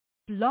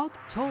Blog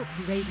Talk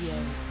Radio.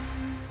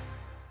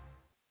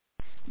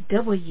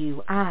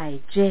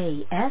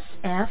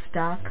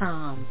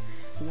 WIJSF.com.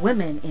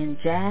 Women in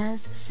Jazz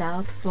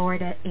South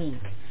Florida,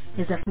 Inc.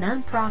 is a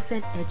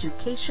nonprofit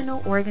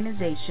educational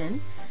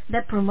organization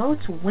that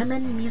promotes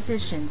women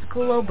musicians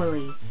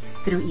globally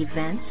through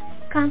events,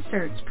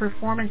 concerts,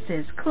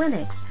 performances,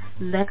 clinics,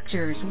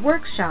 lectures,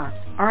 workshops,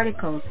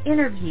 articles,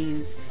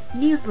 interviews,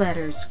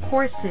 newsletters,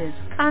 courses,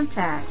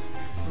 contacts,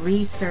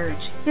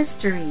 research,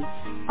 history,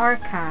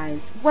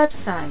 archives,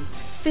 websites,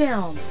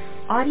 film,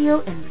 audio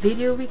and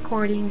video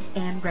recordings,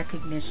 and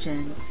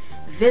recognition.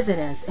 Visit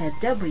us at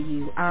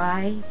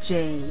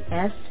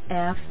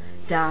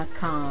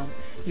WIJSF.com.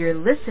 You're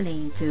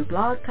listening to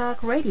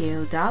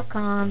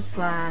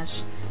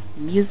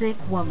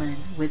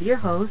blogtalkradio.com/musicwoman with your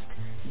host,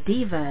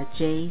 Diva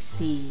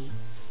JC.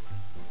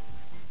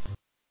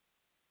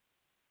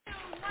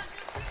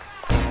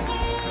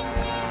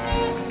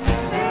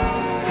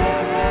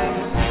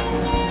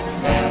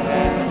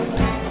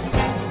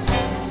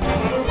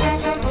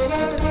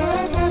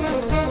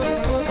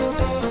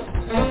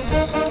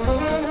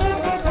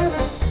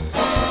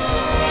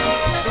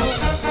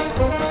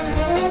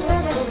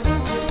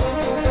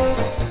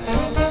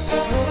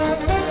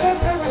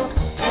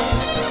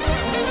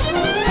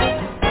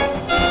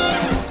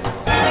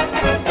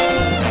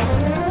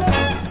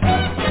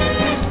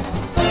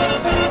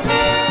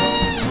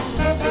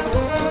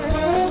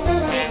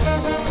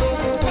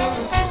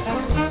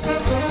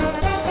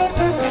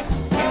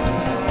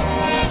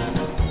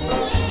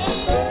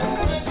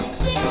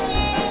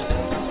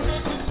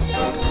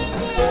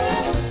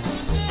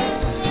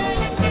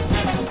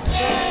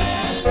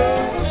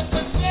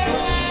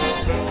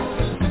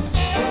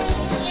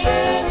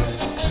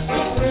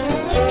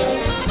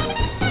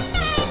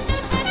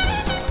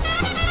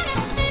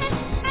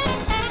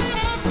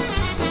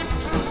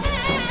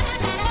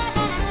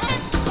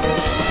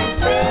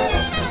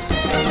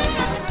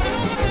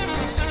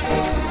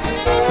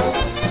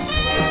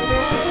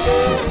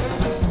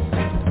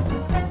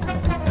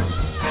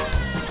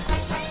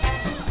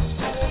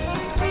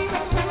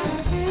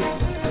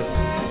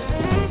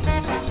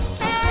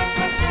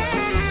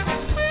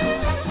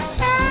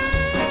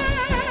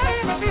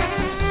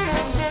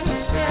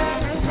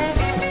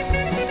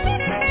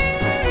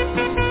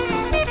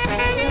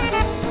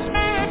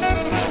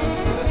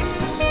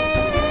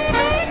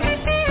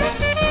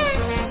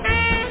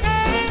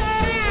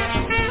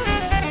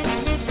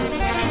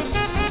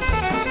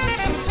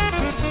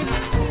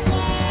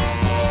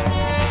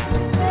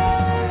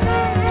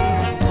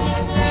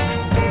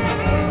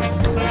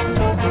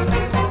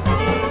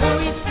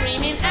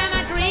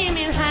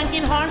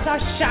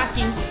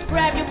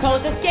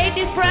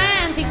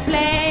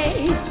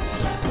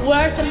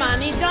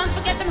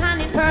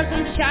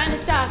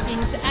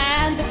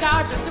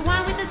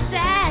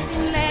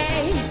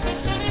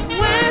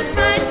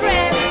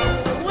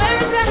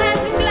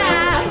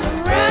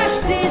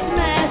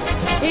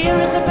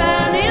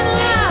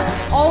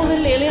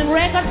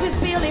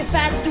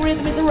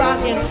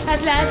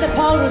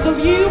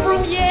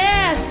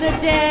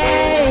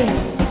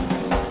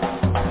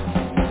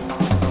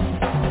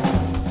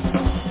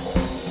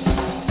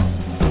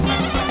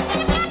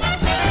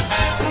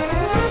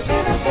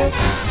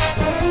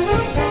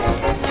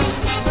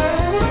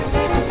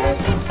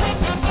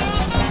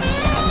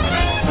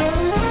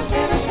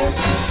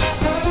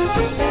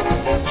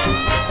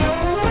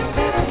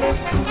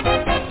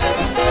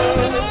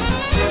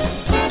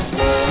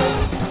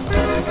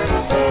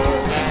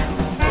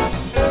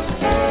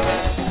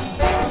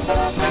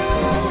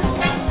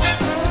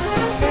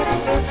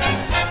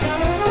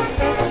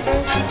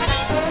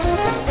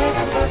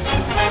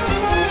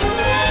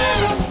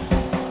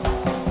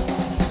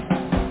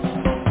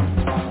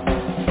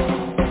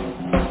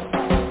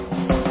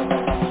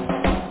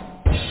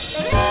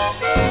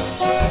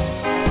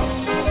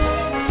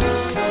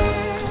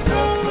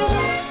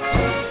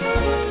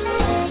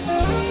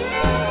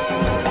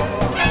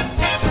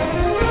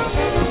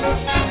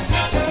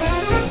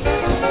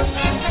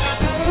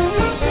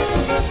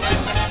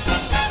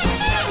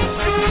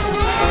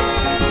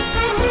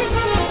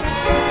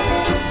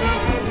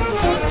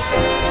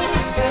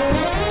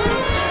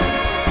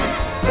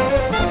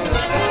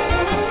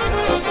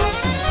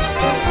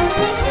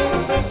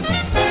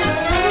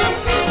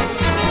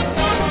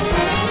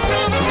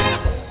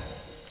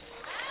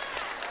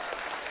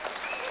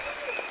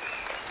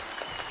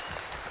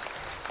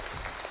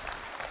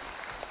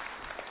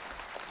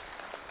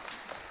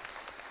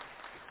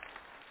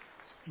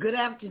 Good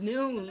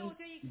afternoon.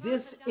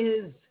 This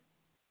is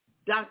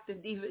Dr.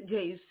 Diva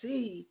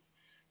JC.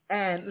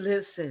 And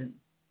listen,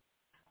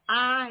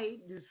 I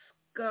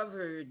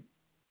discovered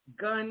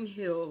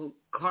Gunhild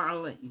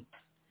Carling,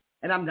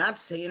 and I'm not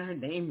saying her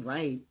name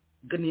right,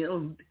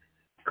 Gunhild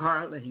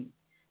Carling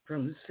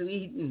from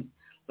Sweden,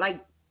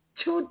 like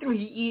 2 or 3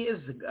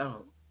 years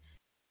ago.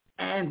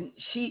 And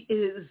she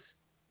is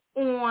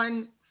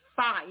on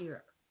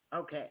fire.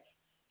 Okay.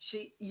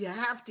 You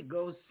have to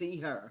go see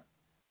her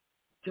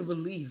to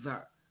believe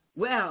her.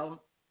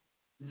 Well,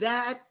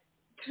 that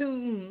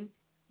tune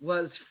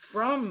was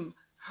from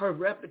her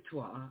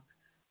repertoire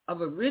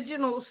of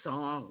original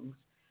songs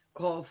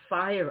called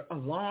Fire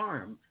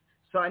Alarm.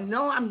 So I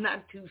know I'm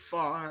not too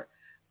far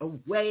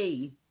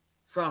away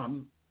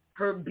from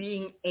her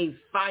being a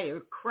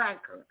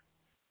firecracker.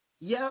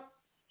 Yep,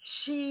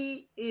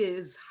 she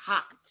is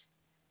hot.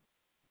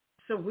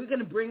 So we're going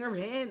to bring her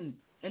in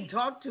and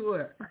talk to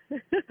her.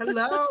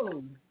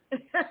 Hello.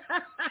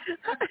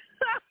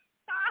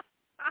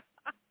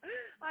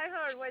 I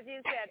heard what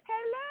you said.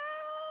 Hello.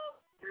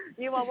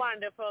 You are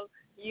wonderful.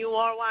 You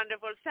are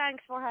wonderful.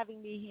 Thanks for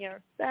having me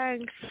here.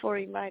 Thanks for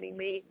inviting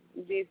me.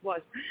 This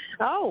was,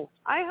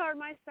 I heard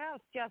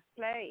myself just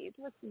play. It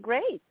was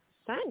great.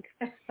 Thanks.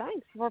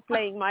 Thanks for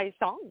playing my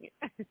song.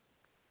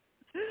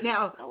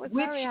 Now, I was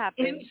which very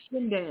happy.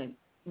 instrument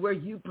were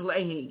you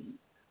playing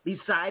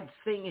besides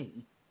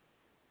singing?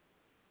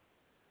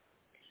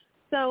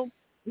 So,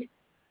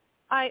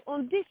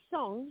 on this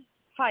song,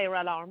 Fire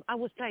Alarm, I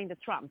was playing the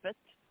trumpet.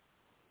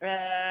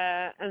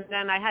 And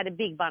then I had a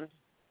big band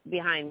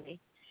behind me.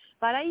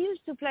 But I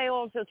used to play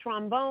also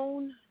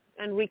trombone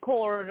and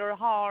recorder,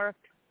 harp.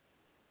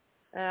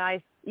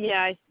 I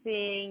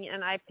sing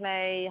and I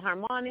play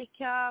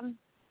harmonica,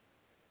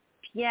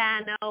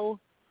 piano.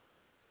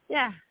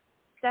 Yeah,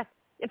 that's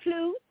a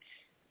flute,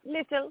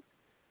 little,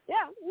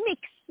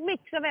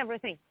 mix of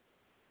everything.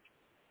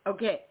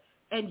 Okay,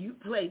 and you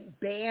play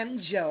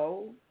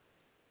banjo.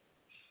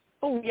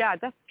 Oh, yeah,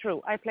 that's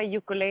true. I play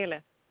ukulele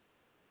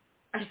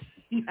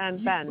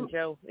and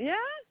banjo. Yeah.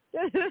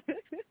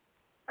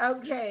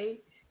 Okay,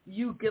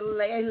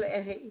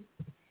 ukulele,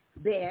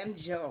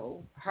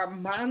 banjo,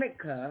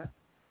 harmonica.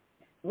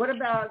 What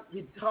about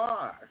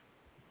guitar?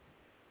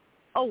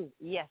 Oh,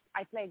 yes,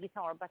 I play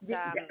guitar, but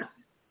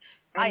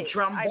and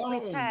trombone. I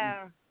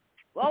prepare.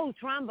 Oh,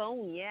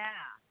 trombone, yeah.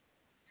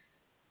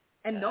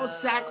 And no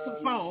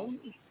saxophone.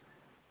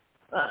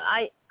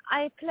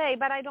 I play,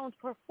 but I don't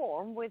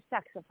perform with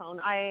saxophone.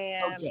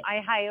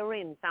 I hire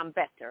in some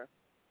better.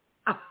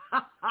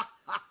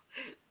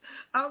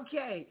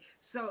 Okay,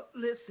 so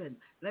listen,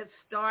 let's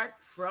start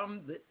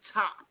from the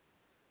top.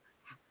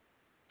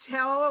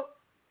 Tell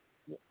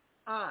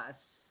us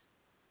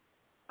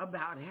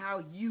about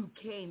how you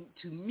came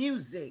to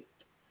music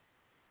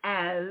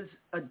as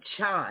a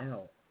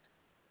child.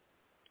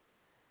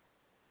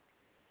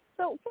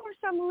 So for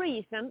some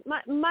reason,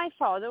 my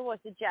father was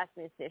a jazz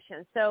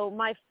musician. So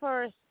my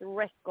first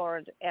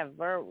record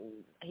ever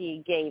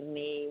he gave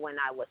me when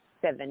I was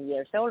 7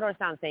 years old or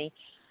something.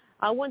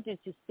 I wanted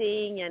to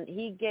sing, and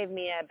he gave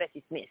me a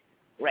Bessie Smith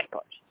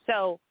record.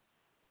 So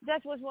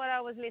that was what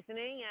I was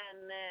listening,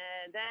 and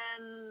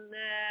then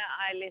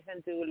I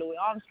listened to Louis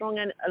Armstrong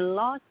and a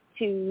lot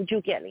to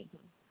Duke Ellington.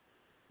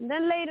 And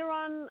then later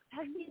on,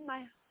 has been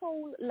my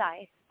whole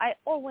life, I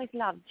always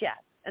loved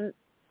jazz, and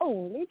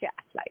only jazz.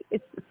 Like,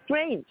 it's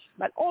strange,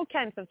 but all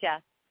kinds of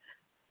jazz.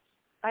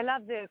 I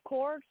love the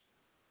chords,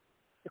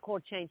 the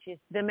chord changes,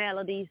 the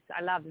melodies.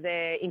 I love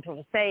the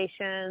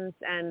improvisations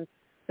and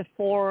the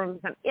forms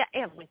and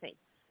everything.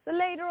 So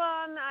later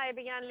on, I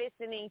began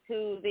listening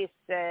to this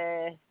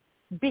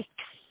Bix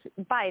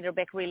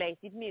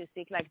Beiderbecke-related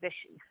music, like the,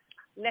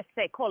 let's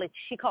say, call it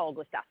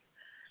Chicago stuff.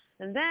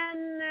 And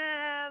then,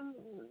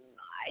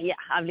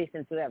 I've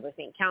listened to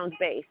everything, Count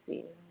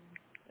Basie,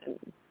 and,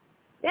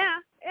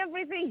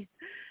 everything.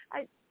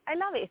 I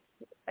love it.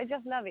 I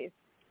just love it.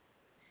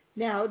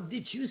 Now,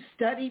 did you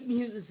study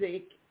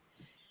music?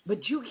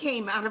 But you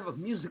came out of a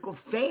musical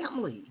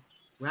family,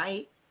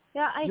 right?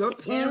 Yeah, Your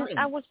parents.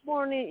 I was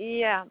born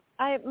in,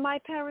 my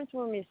parents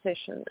were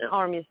musicians,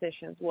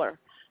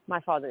 my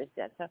father is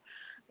dead. So,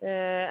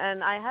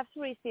 and I have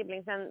 3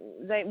 siblings,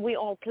 and we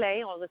all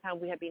play all the time.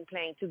 We have been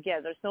playing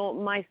together. So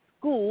my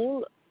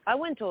school, I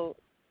went to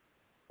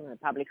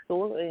public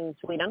school in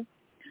Sweden,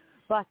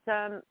 but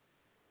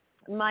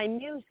my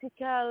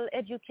musical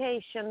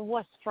education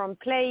was from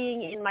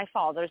playing in my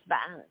father's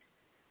band.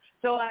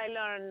 So I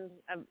learned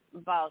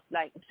about,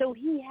 so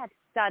he had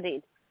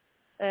studied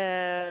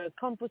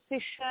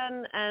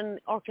composition and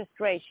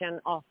orchestration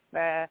of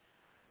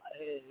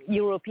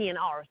European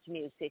art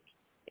music,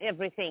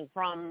 everything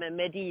from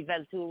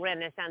medieval to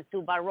Renaissance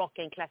to Baroque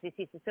and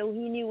Classicism. So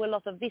he knew a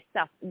lot of this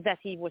stuff that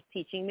he was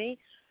teaching me.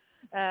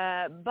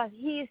 But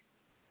his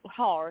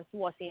heart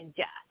was in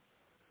jazz,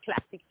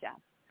 classic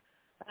jazz,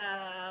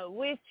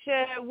 which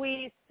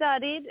we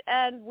studied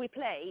and we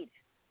played.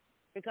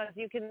 Because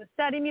you can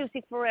study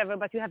music forever,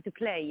 but you have to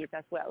play it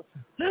as well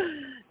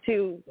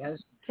to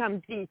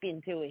come deep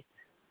into it.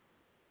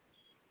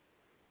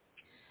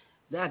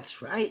 That's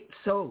right.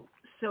 So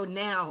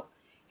now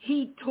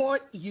he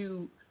taught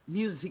you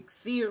music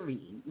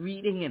theory,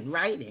 reading and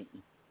writing.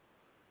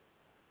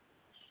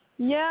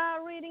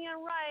 Yeah, reading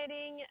and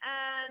writing,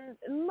 and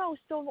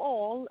most of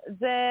all,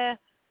 the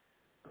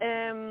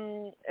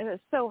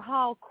so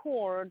how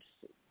chord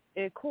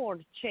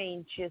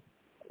changes.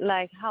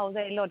 Like how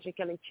they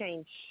logically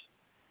change,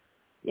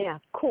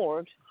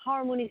 chord,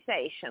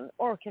 harmonization,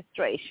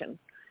 orchestration,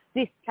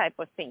 this type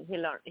of thing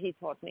he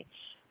taught me.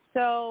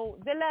 So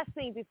the last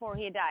thing before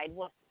he died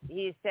was,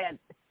 he said,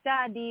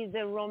 study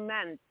the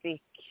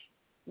romantic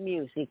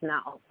music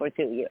now for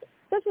 2 years.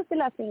 That was the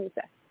last thing you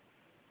said.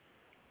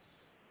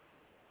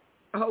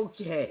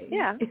 Okay.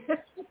 Yeah.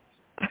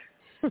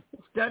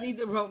 Study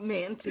the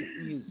romantic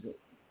music.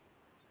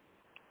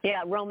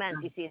 Yeah,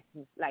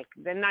 romanticism, like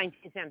the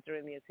 19th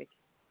century music.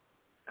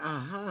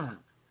 Uh-huh.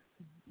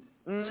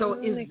 So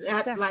is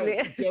that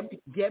like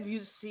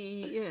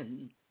Debussy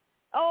and...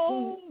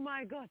 Oh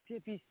my God,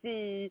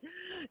 Debussy,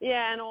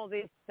 yeah, and all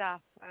this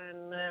stuff,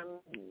 and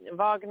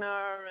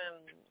Wagner,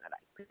 and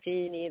like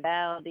Puccini,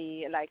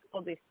 Verdi, like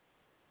all this.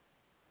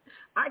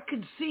 I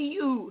could see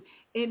you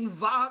in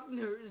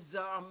Wagner's,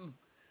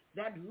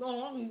 that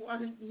long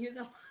one, you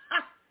know,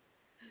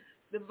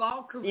 the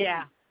Valkyrie.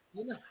 Yeah.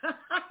 You know?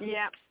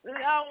 Yeah.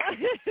 No.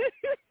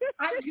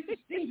 I could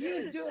see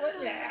you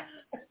doing that.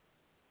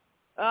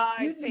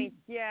 I think,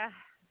 yeah.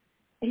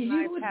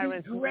 My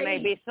parents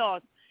maybe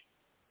thought.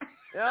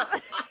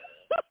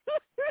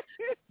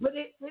 But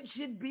it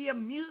should be a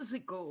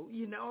musical,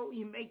 you know.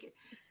 You make it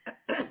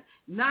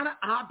not an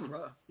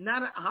opera,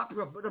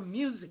 but a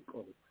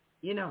musical,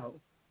 you know.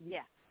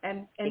 Yeah.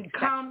 And exactly.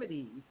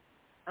 Comedy,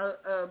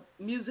 a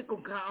musical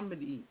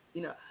comedy,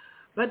 you know.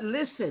 But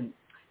listen,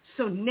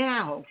 so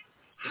now,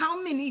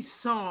 how many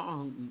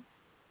songs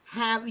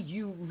have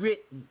you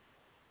written?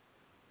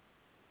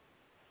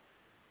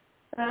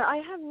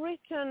 I have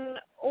written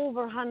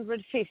over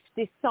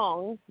 150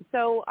 songs,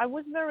 so I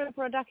was very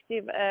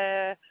productive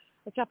a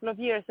couple of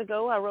years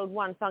ago. I wrote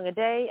one song a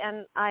day,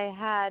 and I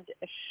had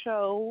a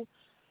show.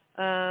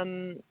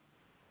 I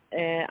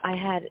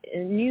had a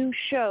new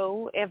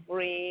show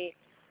every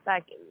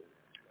third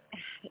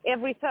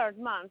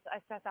month. I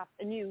set up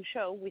a new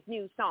show with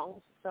new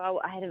songs, so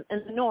I had an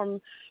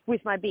enormous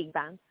with my big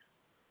band.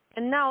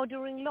 And now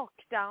during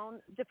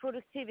lockdown, the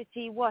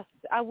productivity was,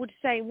 I would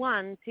say,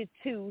 1 to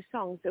 2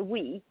 songs a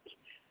week,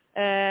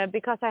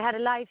 because I had a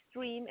live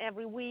stream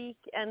every week,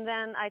 and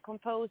then I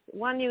composed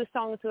 1 new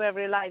song to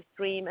every live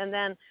stream, and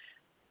then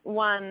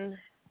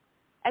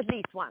at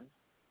least one.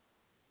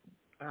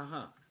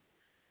 Uh-huh.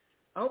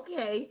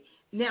 Okay.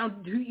 Now,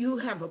 do you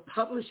have a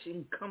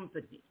publishing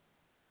company?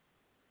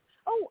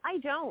 Oh, I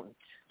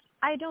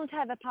don't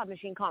have a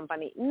publishing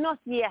company. Not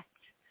yet.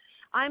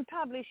 I'm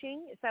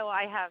publishing, so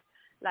I have,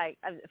 like,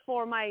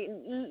 for my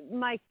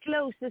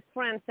closest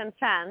friends and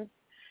fans,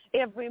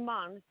 every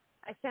month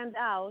I send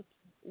out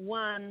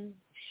 1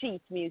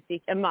 sheet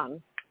music a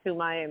month to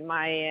my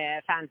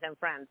fans and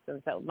friends,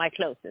 and so my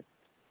closest.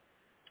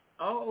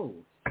 Oh,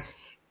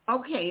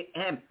 okay.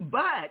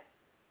 But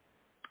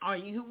are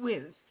you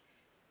with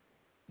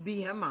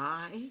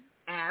BMI,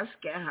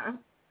 ASCAP,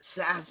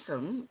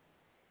 SASM,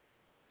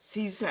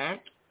 CSAC,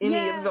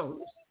 any of those?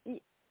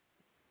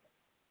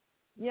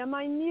 Yeah,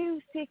 my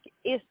music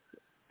is.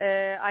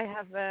 I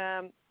have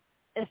a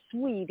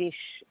Swedish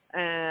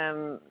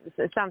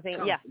something.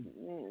 Company. Yeah,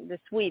 the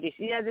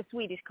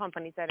Swedish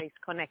company that is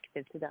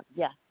connected to them.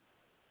 Yeah.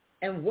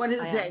 And what is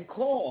that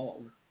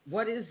called?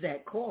 What is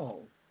that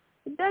called?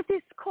 That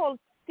is called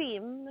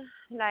STIM,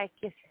 like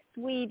a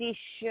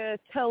Swedish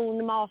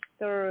Tone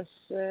Masters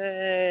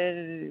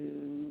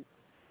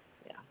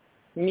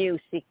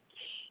music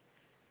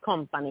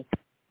company,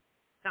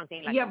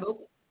 something like that. Yeah, but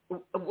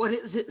what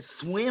is it?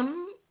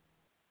 Swim?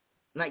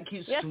 Like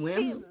you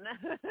swim?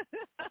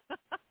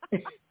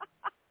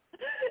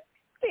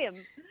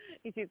 STIM,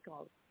 it is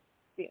called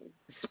STIM.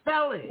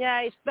 Spell it.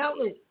 Yeah, spell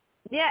it.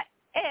 Yeah,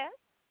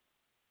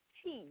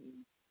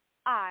 STIM.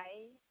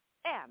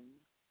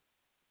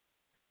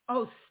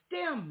 Oh,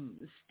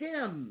 STEM.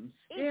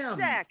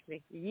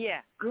 Exactly.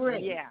 Yeah.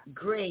 Great. Yeah.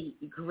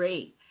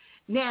 Great.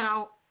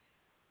 Now,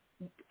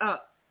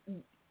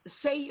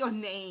 say your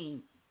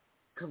name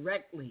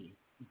correctly,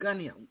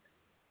 Gunhild.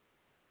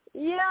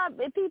 Yeah,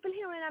 people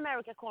here in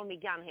America call me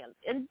Gunhild,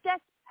 and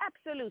that's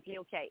absolutely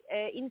okay.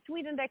 In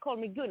Sweden, they call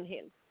me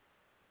Gunhild.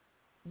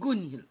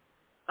 Gunhild.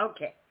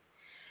 Okay.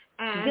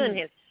 And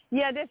Gunhild.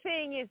 Yeah, the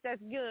thing is that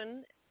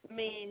Gun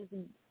means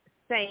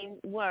same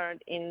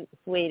word in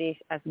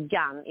Swedish as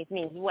gun. It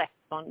means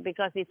weapon,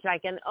 because it's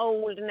like an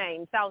old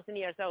name, 1,000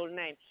 years old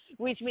name,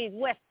 which means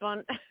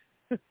weapon.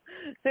 So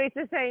it's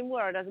the same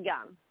word as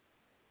gun.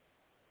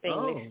 The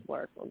English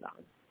word for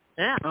gun.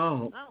 Yeah.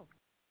 Oh.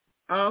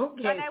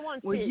 Okay. But I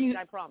won't teach,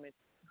 I promise.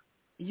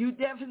 You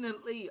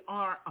definitely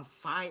are a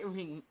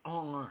firing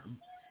arm.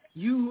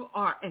 You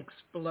are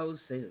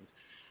explosive.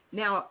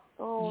 Now,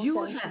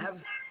 you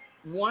have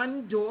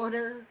one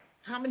daughter.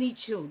 How many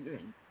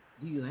children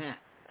do you have?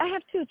 I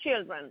have 2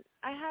 children.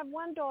 I have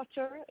one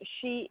daughter.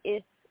 She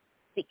is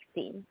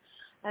 16.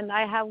 And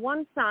I have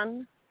one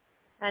son,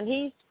 and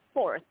he's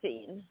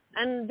 14.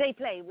 And they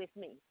play with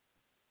me.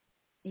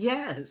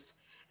 Yes.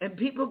 And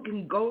people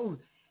can go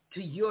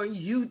to your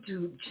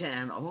YouTube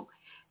channel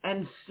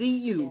and see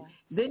you. Yeah.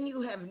 Then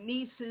you have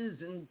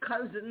nieces and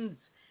cousins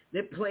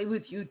that play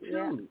with you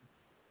too.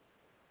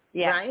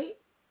 Yeah. Right?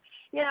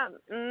 Yeah.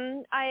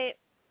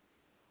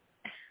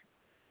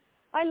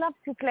 I love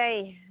to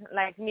play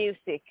like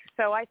music,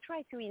 so I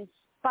try to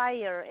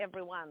inspire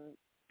everyone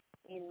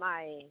in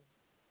my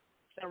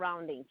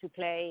surrounding to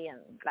play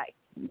and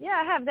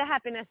have the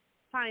happiness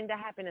find the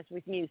happiness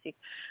with music.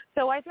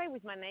 So I play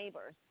with my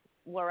neighbors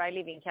where I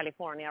live in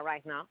California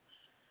right now.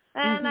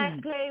 And I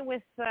play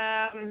with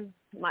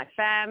my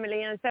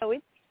family. And so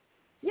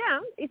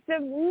it's a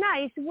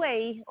nice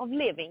way of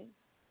living.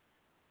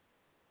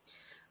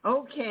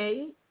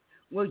 Okay.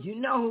 Well,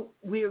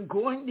 we're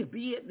going to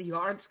be at the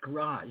Arts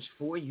Garage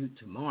for you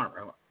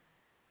tomorrow.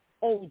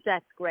 Oh,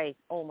 that's great.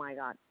 Oh, my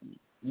God.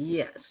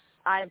 Yes.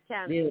 I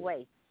can't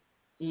wait.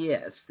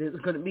 Yes, there's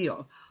going to be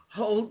a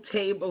whole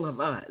table of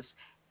us.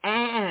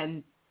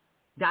 And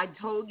I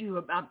told you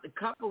about the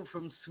couple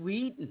from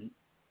Sweden.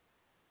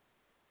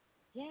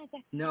 Yeah,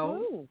 that's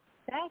no?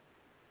 true.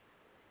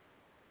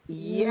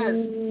 Yes,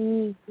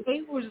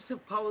 they were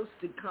supposed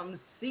to come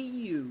see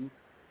you,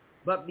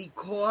 but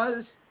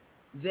because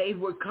they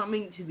were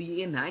coming to the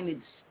United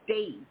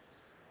States,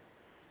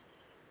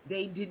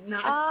 they did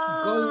not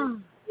go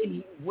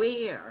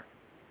anywhere.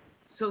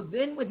 So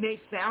then when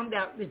they found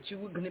out that you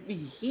were going to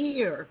be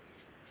here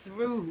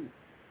through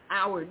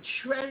our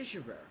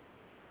treasurer,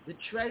 the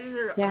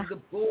treasurer of the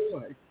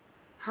board,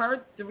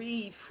 her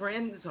 3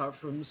 friends are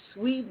from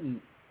Sweden.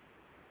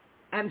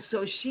 And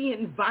so she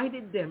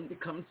invited them to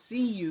come see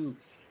you.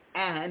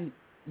 And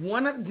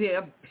one of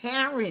their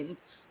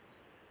parents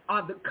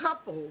are the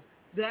couple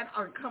that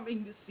are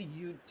coming to see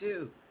you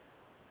too.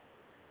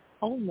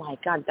 Oh, my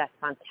God, that's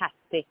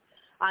fantastic.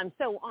 I'm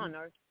so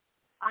honored.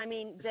 I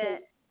mean,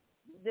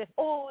 the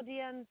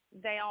audience,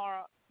 they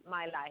are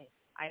my life.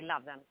 I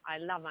love them. I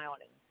love my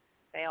audience.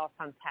 They are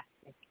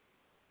fantastic.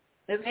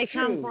 They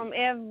come from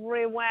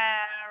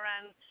everywhere,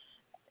 and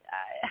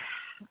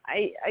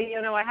I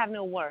have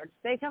no words.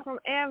 They come from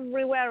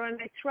everywhere, and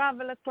they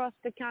travel across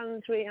the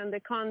country and the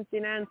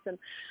continents, and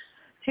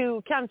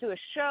to come to a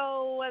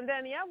show, and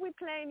then we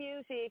play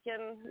music,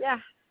 and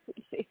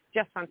it's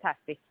just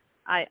fantastic.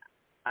 I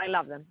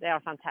love them. They are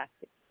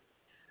fantastic.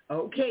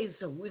 Okay,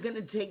 so we're going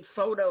to take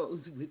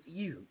photos with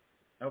you,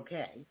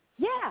 okay?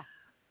 Yeah.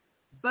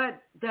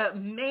 But the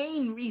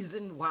main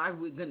reason why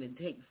we're going to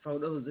take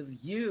photos of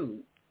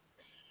you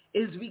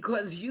is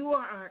because you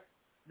are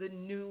the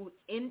new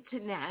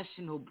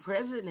international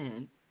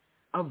president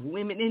of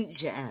Women in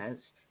Jazz,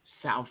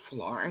 South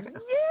Florida.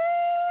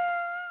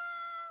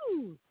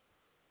 Woo!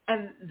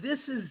 And this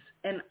is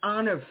an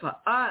honor for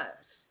us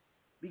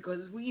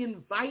because we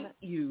invite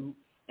you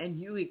and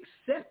you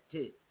accept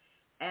it.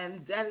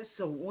 And that is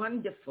so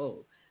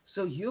wonderful.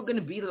 So you're going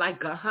to be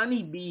like a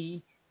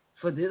honeybee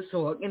for this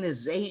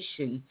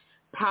organization,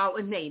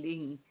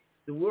 pollinating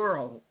the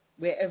world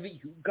wherever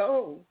you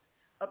go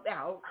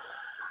about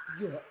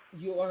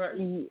your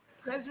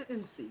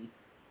presidency.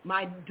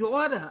 My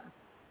daughter,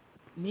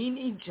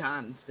 Mimi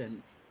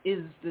Johnson,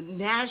 is the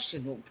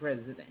national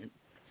president.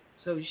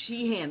 So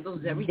she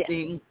handles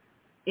everything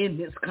in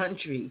this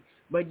country.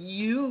 But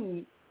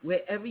you,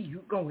 wherever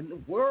you go in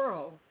the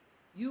world,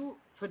 you,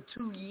 for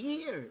 2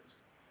 years,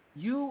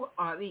 you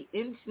are the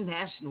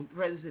international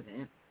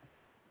president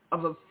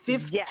of a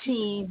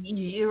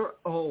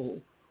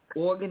 15-year-old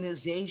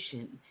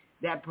organization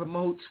that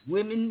promotes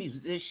women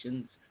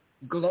musicians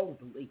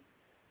globally.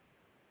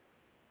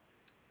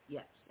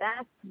 Yes.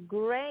 That's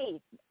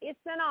great. It's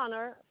an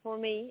honor for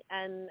me,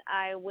 and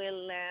I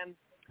will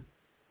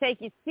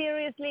take it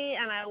seriously,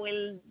 and I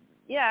will,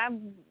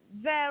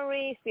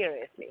 very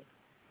seriously,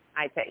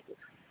 I take it.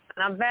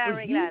 And I'm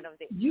very glad of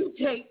this. You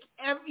take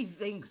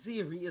everything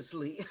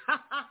seriously.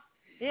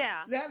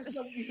 Yeah. That's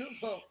so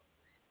beautiful.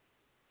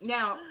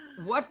 Now,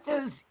 what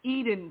does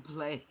Eden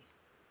play?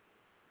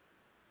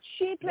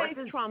 She plays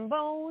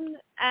trombone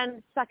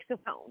and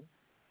saxophone.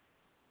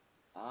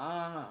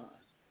 Ah,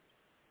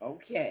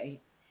 okay.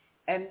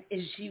 And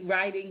is she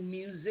writing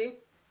music?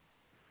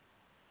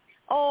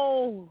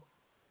 Oh,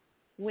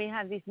 we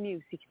have this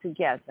music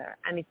together,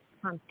 and it's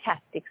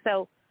fantastic.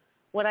 So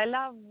what I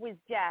love with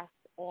jazz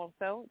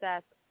also,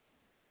 that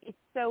it's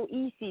so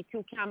easy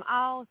to come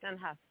out and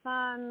have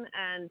fun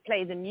and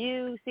play the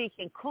music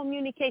and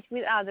communicate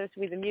with others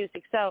with the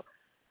music. So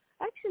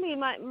actually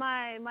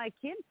my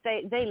kids,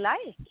 they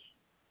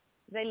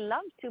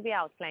love to be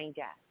out playing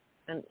jazz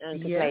and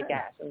to play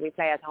jazz. And we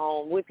play at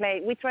home. We try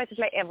to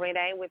play every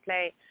day. We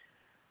play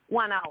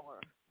 1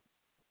 hour.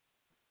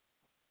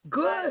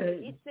 Good. But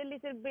it's a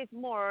little bit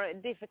more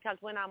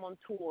difficult when I'm on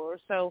tour.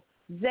 So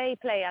they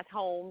play at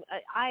home.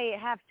 I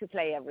have to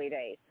play every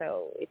day.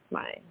 So it's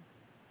my...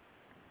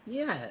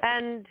 Yeah.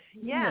 And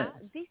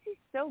this is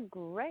so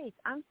great.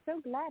 I'm so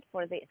glad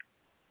for this.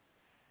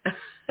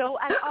 So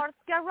at Arts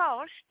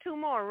Garage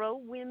tomorrow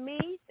we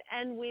meet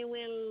and we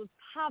will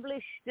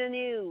publish the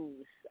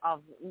news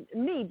of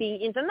me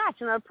being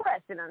international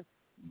president.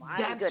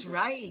 That's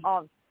right.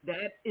 Of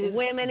that is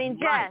Women in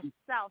right. Jazz,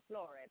 South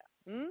Florida.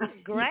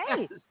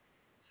 Great.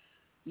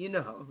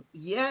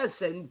 Yes.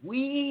 And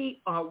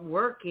we are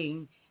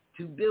working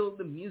to build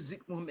the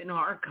Music Woman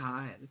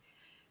Archive.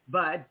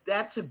 But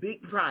that's a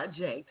big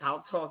project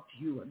I'll talk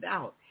to you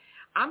about.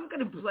 I'm going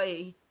to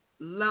play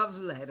Love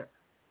Letter.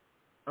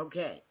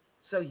 Okay.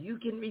 So you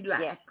can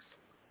relax.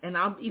 And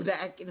I'll be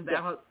back in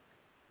about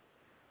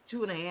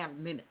 2.5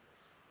 minutes.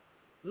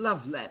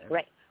 Love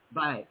Letter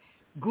by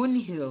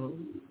Gunhild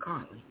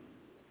Carling.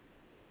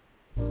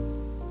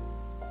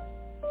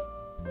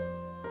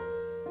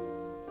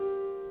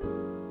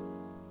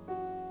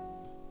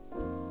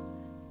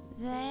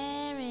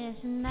 There is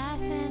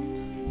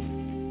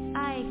nothing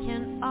I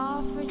can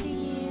offer to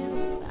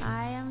you.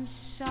 I am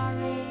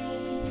sorry.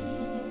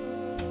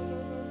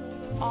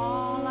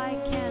 All I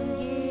can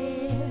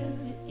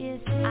give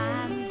is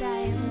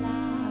undying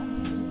love.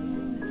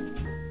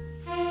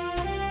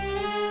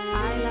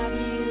 I love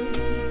you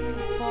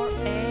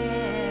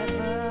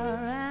forever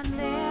and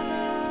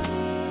ever.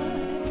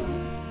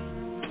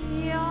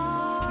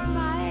 You're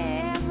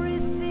my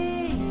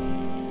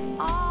everything,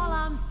 all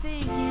I'm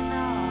thinking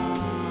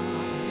of.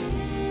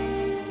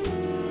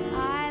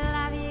 I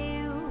love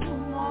you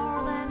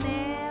more than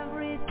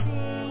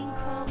everything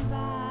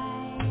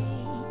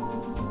combined.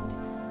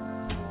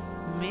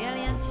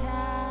 Million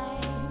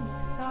times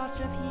thoughts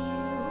of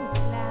you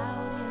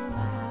cloud in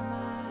my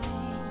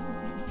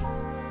mind.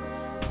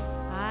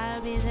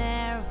 I'll be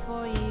there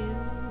for you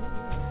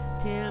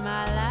till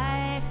my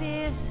life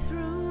is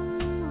through.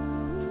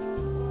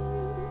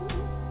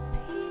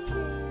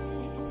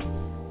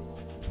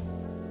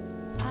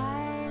 P.S. I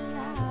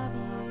love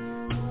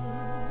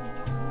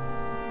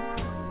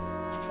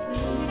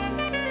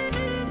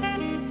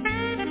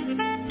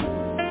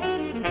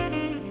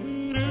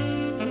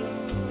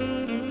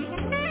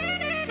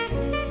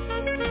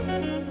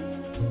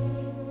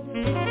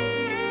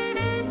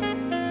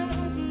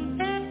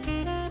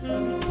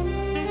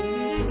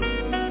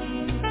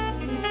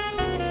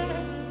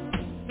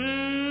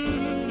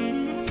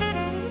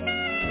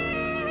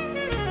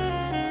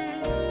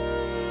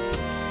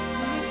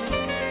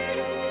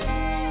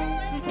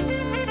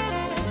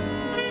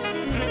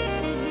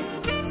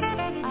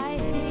I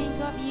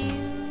think of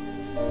you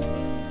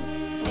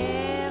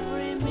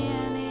every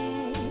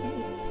minute,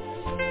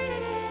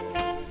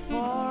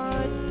 for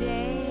a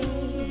day,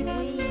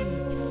 week,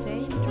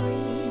 same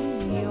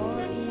dream,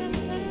 you're in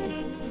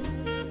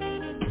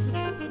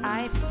it.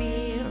 I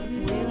feel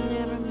we'll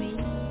never meet,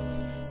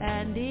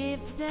 and if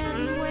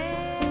then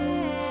when,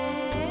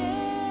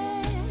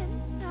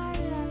 I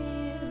love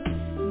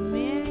you a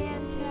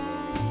million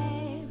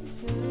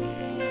times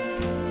again.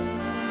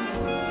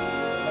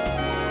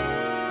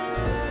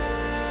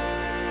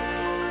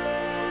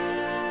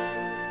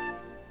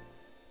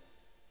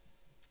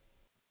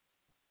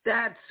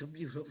 That's a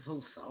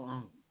beautiful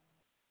song.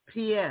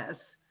 P.S.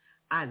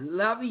 I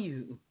love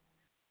you.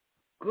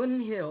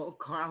 Gunhild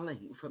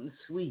Carling from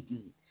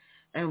Sweden.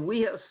 And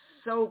we are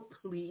so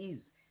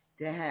pleased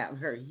to have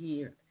her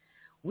here.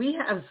 We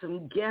have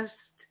some guest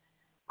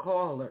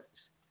callers.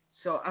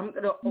 So I'm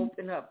going to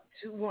open up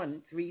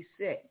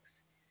 2136.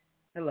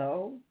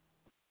 Hello?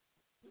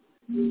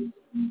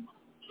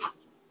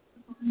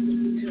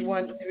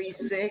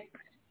 2136.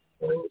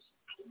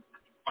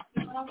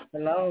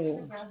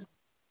 Hello?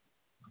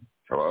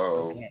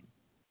 Hello. Okay.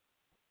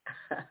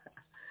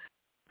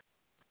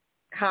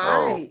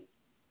 Hi.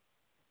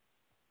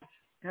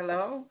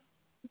 Hello?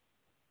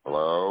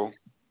 Hello.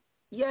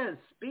 Yes,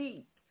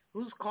 speak.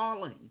 Who's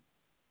calling?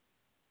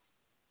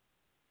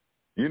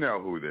 You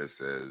know who this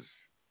is.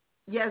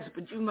 Yes,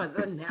 but you must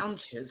announce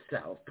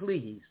yourself,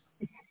 please.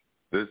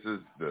 This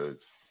is the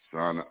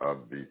son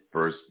of the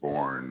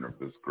firstborn of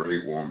this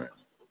great woman,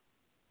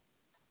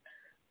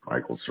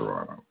 Michael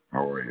Serrano.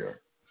 How are you?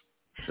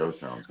 Show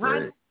sounds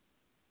great.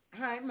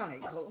 Hi,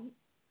 Michael.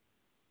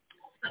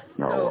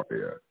 How are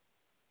you?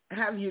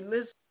 Have you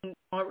listened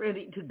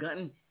already to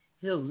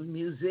Gunhild's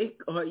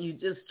music, or are you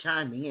just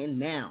chiming in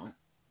now?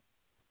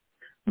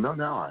 No,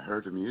 I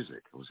heard the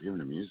music. I was hearing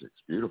the music.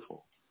 It's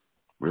beautiful.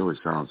 Really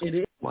sounds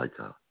like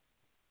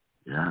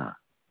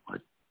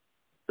like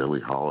Billie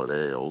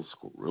Holiday, old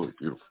school. Really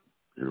beautiful.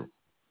 Beautiful.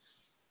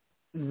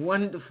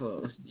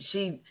 Wonderful.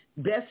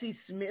 Bessie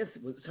Smith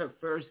was her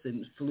first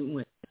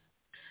influence.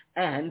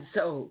 And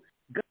so,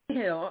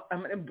 Gunhild, I'm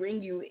going to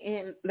bring you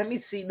in. Let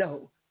me see,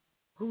 though,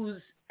 who's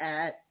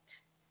at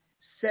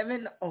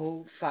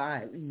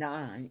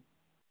 7059.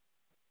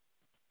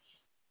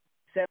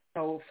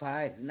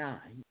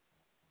 7059.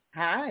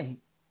 Hi.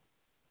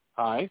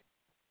 Hi.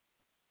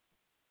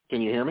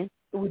 Can you hear me?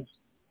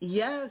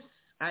 Yes,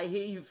 I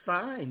hear you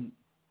fine.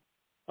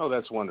 Oh,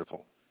 that's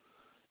wonderful.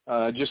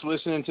 Just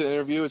listening to the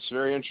interview, it's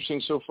very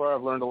interesting so far.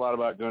 I've learned a lot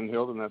about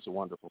Gunhild, and that's a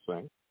wonderful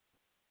thing.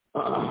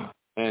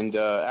 And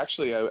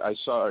actually, I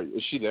saw her.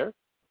 Is she there?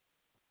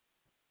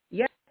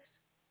 Yes.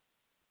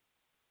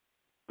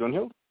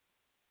 Gunhild?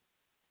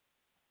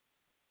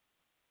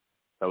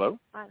 Hello?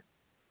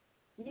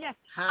 Yes,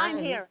 Hi. I'm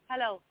here.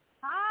 Hello.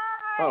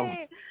 Hi. Oh.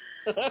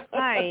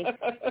 Hi.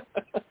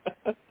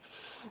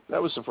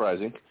 That was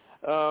surprising.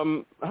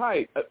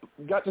 Hi.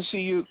 Got to see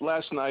you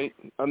last night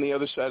on the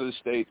other side of the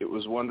state. It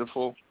was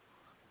wonderful.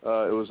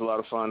 It was a lot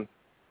of fun.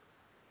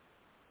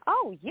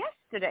 Oh,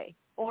 yesterday.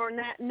 Or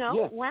no?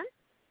 Yeah. When?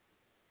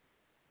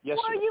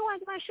 Yesterday. Were you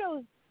at my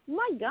show?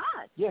 My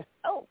God. Yeah.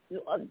 Oh,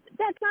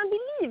 that's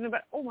unbelievable.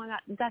 Oh, my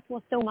God. That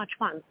was so much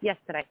fun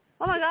yesterday.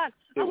 Oh, my God.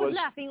 I was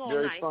laughing all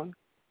very night. Fun.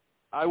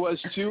 I was,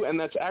 too, and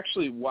that's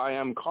actually why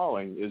I'm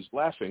calling, is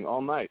laughing all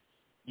night.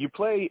 you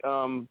play,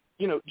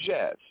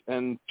 jazz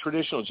and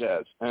traditional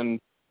jazz, and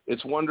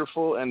it's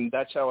wonderful, and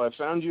that's how I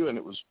found you, and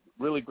it was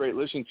really great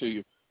listening to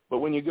you. But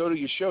when you go to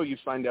your show, you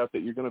find out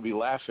that you're going to be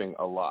laughing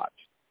a lot.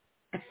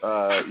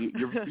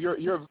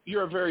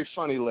 You're a very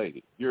funny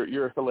lady.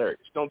 You're hilarious.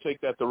 Don't take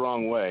that the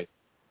wrong way.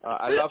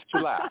 I love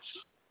to laugh.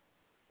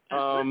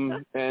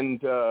 I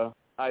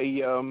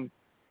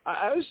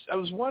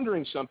was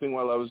wondering something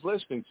while I was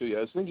listening to you.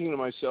 I was thinking to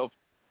myself,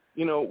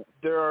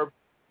 there are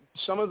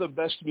some of the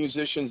best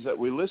musicians that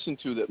we listen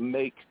to that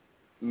make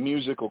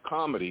musical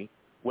comedy,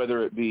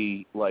 whether it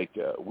be like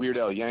Weird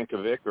Al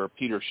Yankovic or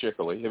Peter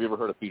Schickele. Have you ever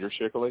heard of Peter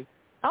Schickele?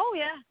 Oh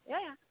yeah.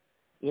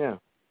 Yeah.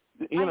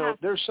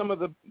 There's some of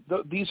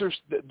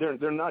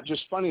they're not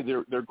just funny,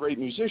 they're great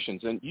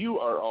musicians, and you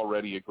are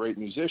already a great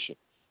musician.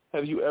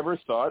 Have you ever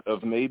thought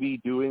of maybe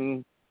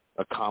doing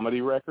a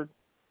comedy record?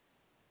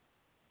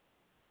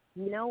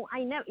 No,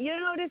 I never.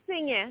 The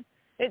thing is,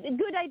 it's a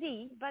good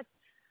idea, but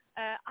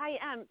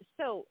I'm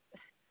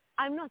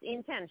not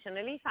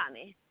intentionally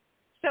funny.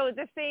 So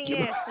the thing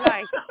is,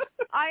 like,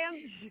 I'm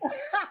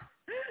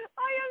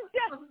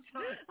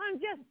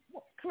just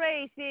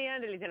crazy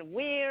and a little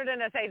weird,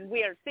 and I say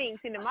weird things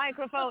in the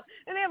microphone,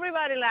 and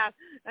everybody laughs.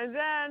 And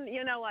then,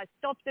 I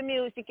stop the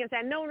music and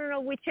say, no,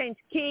 we change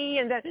key,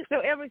 and then so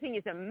everything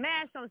is a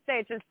mess on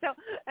stage, and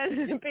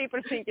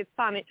people think it's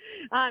funny.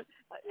 And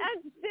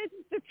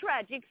the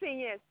tragic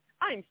thing is,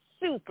 I'm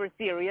super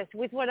serious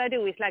with what I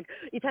do. It's like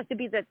it has to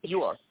be that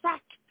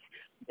exact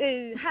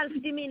half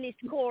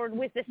diminished chord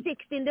with the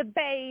sixth in the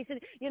bass, and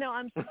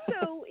I'm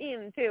so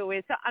into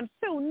it. So I'm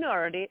so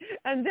nerdy,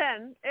 and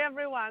then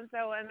everyone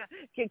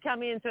can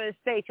come into a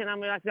stage, and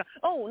I'm like,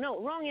 oh no,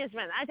 wrong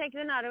instrument. I take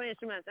another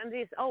instrument, and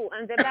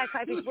and the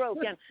bagpipe is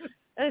broken.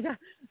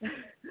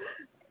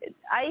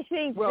 I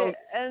think, you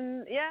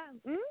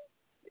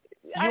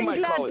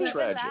might call it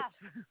tragic.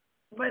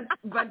 But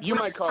you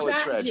might call it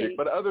tragic,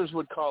 but others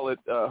would call it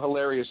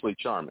hilariously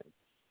charming,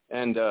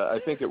 and I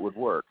think it would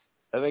work.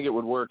 I think it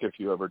would work if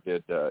you ever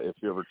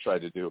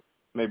tried to did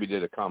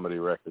a comedy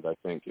record, I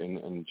think,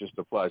 and just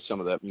apply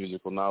some of that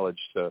musical knowledge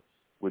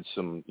with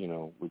some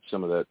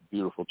of that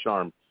beautiful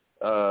charm.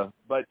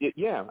 But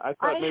I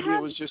thought maybe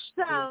it was just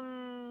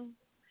some.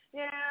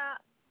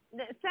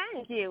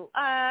 Thank you.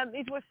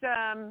 It was.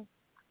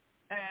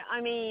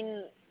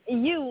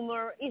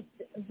 Humor is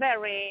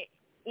very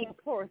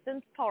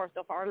important part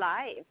of our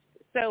lives.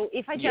 So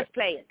if I just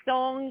play a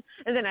song,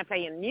 and then I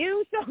play a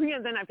new song,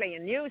 and then I play a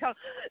new song,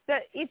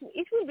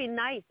 it will be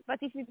nice.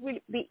 But it will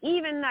be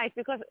even nice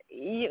because,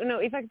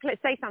 if I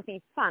say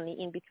something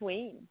funny in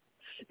between.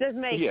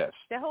 The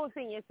whole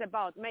thing is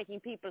about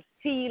making people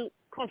feel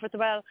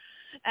comfortable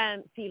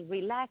and feel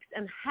relaxed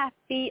and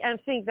happy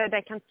and think that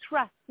they can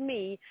trust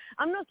me.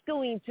 I'm not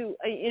going to,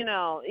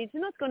 it's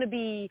not going to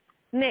be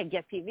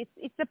negative.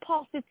 It's a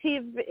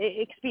positive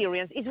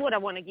experience. It's what I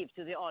want to give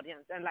to the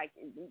audience, and like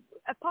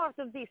a part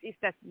of this is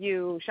that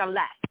you shall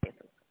laugh.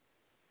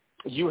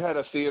 You had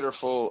a theater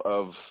full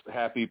of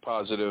happy,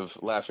 positive,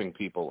 laughing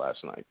people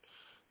last night,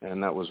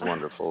 and that was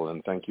wonderful.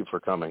 And thank you for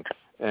coming.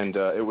 And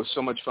it was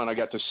so much fun. I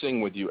got to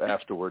sing with you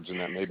afterwards, and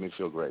that made me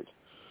feel great.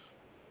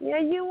 Yeah,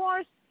 you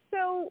are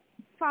so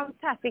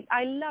fantastic.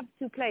 I love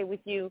to play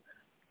with you.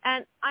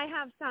 And I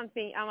have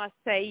something I must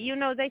say.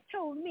 They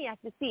told me at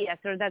the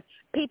theater that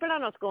people are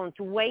not going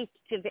to wait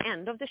till the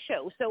end of the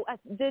show. So at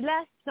the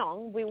last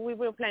song, we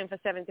were playing for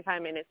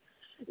 75 minutes,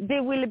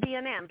 there will be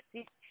an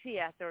empty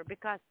theater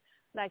because,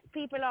 like,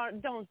 people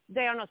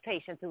they are not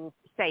patient to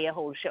stay a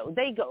whole show.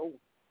 They go,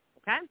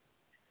 okay?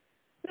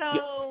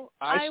 So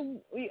I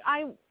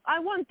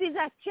wanted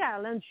that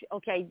challenge.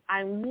 Okay,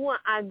 I'm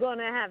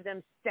gonna have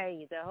them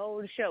stay the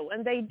whole show,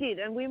 and they did.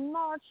 And we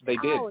marched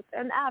out,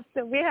 and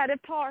after we had a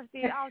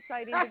party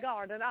outside in the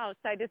garden,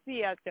 outside the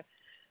theater. It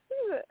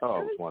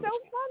was wonderful. so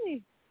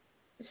funny.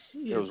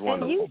 It was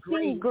wonderful. And you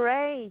sing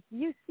great.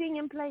 You sing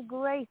and play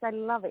great. I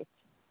love it.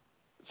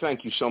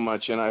 Thank you so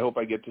much, and I hope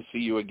I get to see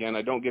you again.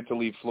 I don't get to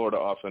leave Florida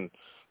often,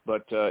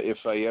 but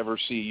if I ever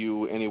see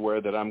you anywhere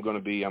that I'm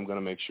going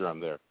to make sure I'm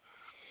there.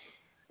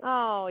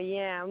 Oh,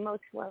 yeah,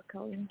 most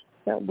welcome.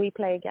 So we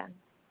play again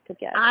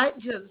together. I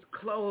just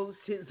closed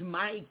his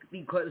mic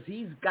because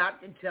he's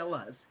got to tell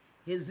us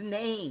his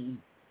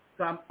name.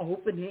 So I'm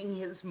opening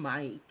his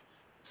mic.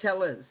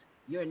 Tell us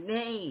your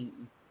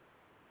name.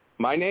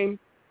 My name?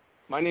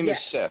 My name is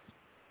Seth,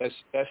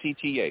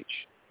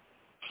 S-E-T-H,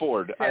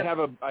 Ford. Seth.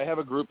 I have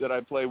a group that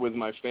I play with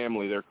my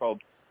family. They're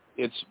called,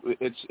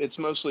 it's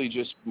mostly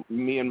just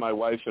me and my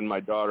wife and my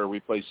daughter.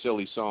 We play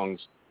silly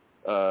songs.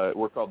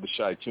 We're called the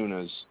Shy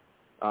Tunas.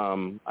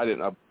 Now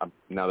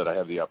that I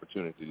have the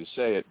opportunity to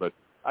say it, but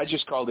I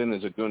just called in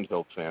as a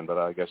Gunhild fan, but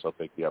I guess I'll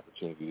take the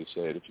opportunity to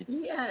say it. If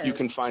you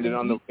can find it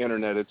on the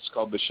internet, it's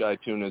called the Shy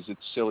Tunas.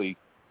 It's silly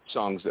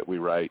songs that we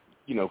write,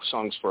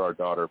 songs for our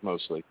daughter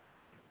mostly.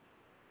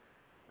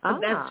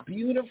 That's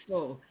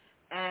beautiful.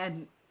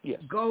 And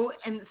go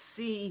and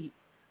see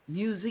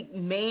Music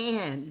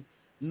Man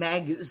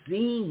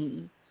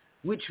magazine,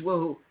 which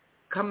will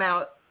come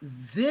out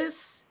this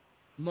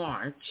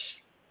March,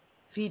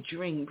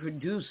 featuring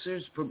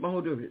producers,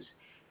 promoters,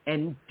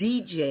 and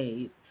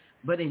DJs.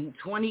 But in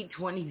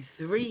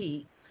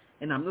 2023,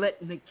 and I'm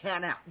letting the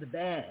cat out the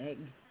bag,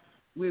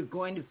 we're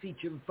going to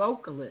feature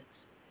vocalists.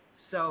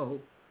 So,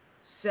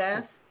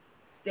 Seth,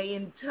 stay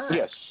in touch.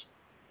 Yes,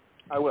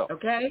 I will.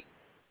 Okay?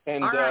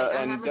 And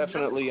right, and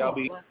definitely I'll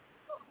be.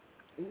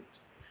 Oops.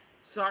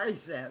 Sorry,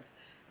 Seth.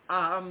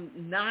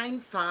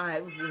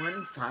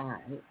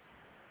 9515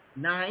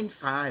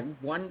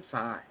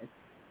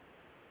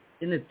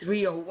 in the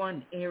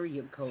 301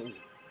 area code.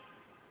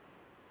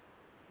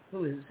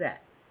 Who is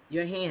that?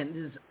 Your hand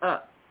is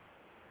up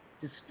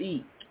to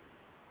speak.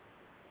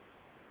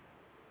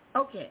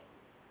 Okay.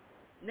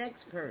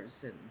 Next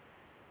person.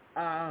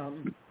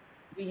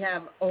 We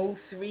have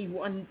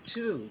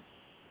 0312.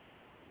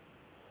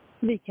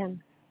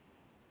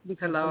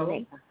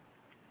 Hello?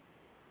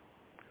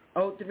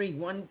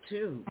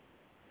 0312.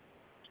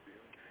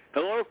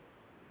 Hello?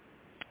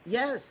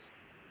 Yes.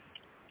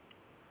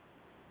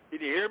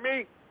 Can you hear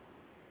me?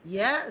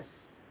 Yes.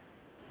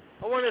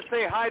 I want to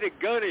say hi to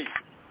Gunny.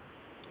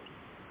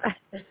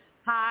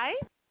 Hi.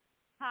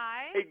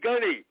 Hi. Hey,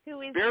 Gunny.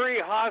 Who is Barry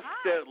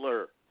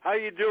Hostetler. How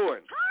you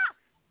doing?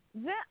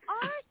 The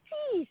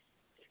artist.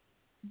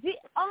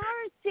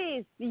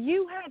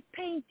 You have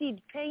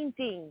painted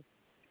paintings.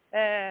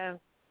 I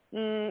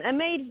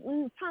made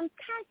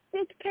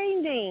fantastic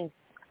paintings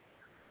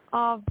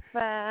of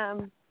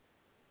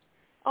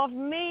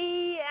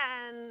me,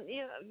 and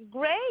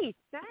great.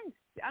 Thanks.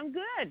 I'm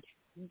good.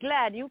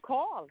 Glad you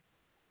called.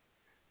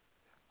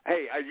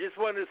 Hey, I just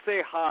want to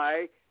say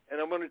hi,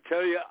 and I'm going to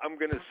tell you I'm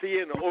going to see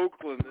you in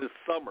Oakland this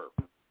summer.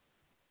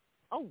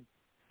 Oh.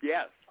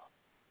 Yes.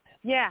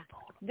 Yeah,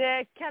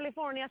 the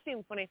California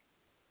Symphony.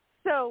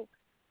 So,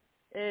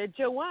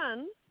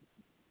 Joanne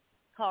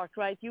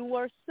Cartwright, you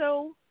were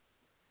so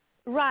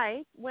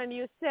right when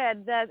you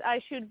said that I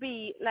should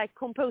be like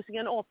composing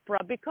an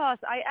opera, because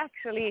I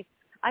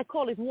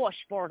call it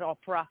washboard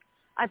opera.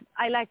 I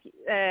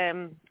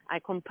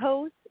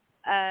compose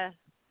a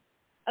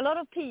lot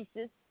of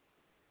pieces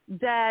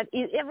that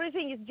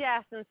everything is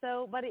jazz and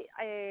so, but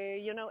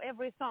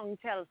every song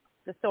tells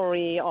the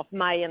story of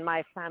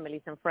my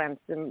families and friends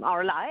in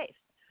our lives.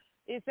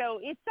 So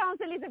it sounds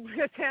a little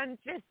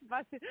pretentious,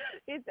 but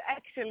it's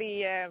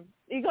actually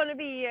it's going to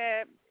be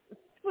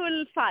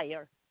full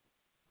fire.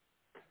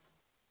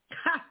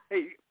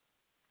 Hey,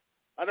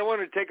 I don't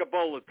want to take up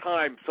all the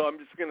time, so I'm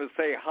just going to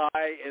say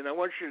hi, and I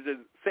want you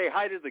to say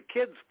hi to the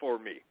kids for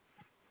me.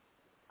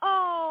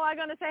 Oh, I'm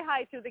going to say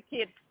hi to the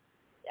kids.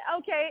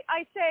 Okay,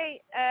 I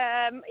say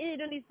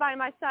Eden is by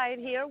my side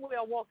here. We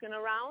are walking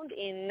around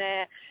in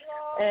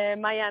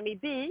Miami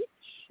Beach,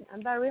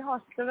 and Barry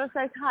Hosteler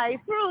says hi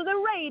through the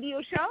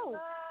radio show.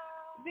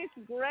 This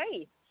is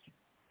great.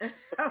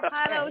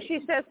 Hello, she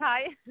says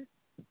hi.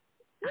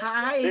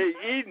 Hi.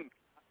 Hey,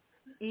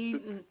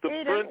 Eden. The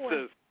Eden.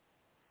 princess.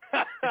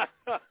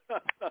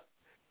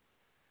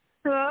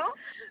 Hello?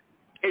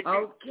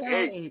 Okay.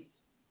 Hey,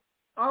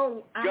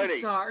 oh, I'm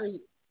Gunny. sorry.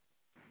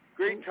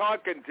 Great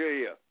talking to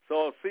you.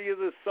 So I'll see you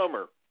this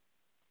summer.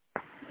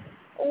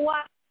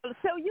 Wow.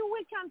 So you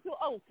will come to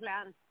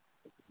Oakland.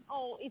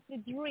 Oh, it's a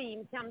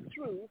dream come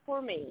true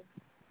for me.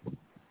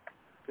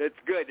 That's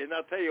good. And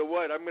I'll tell you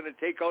what, I'm going to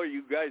take all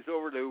you guys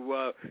over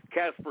to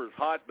Casper's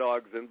Hot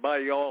Dogs and buy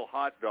you all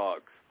hot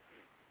dogs.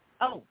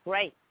 Oh,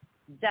 great.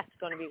 That's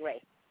going to be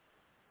great.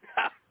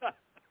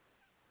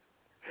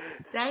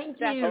 Thank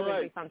That's you. going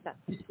to be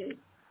fantastic.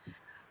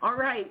 All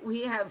right,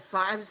 we have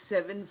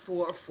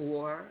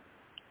 5744.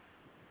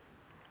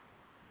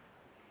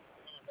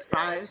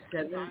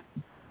 57.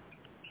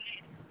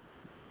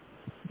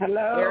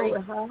 Hello. Eric.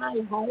 Hi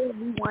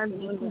everyone.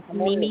 This is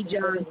Mimi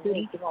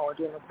Johnson.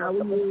 How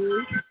are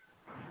you?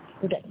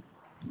 Okay.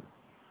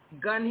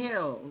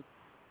 Gunhild.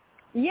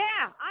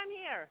 Yeah, I'm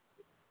here.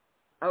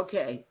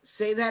 Okay,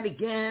 say that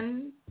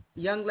again,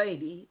 young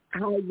lady.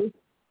 Hi,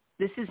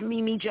 this is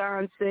Mimi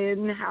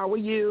Johnson. How are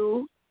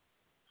you?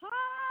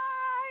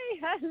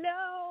 Hi.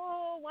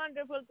 Hello.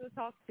 Wonderful to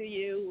talk to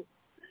you.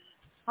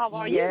 How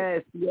are you?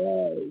 Yes.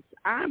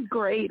 I'm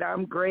great.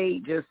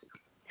 Just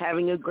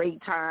having a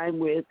great time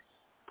with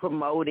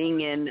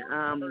promoting and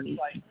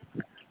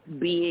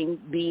being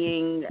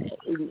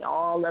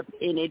all up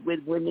in it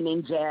with Women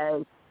in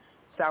Jazz,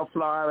 South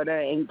Florida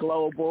and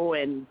global.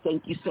 And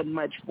thank you so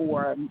much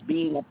for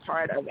being a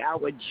part of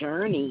our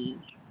journey.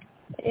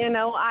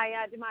 I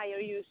admire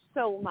you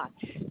so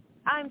much.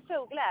 I'm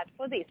so glad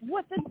for this.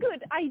 What a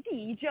good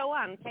idea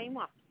Joanne came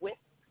up with.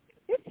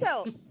 It's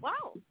so,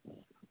 wow.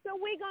 So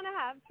we're going to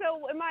have,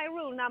 my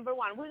rule number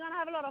one, we're going to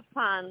have a lot of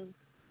fun,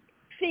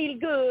 feel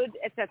good,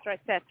 etc.,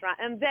 etc.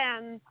 And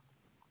then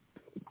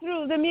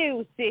through the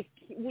music,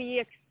 we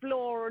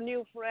explore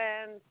new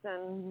friends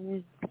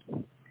and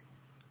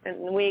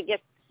we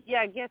get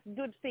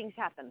good things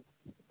happen.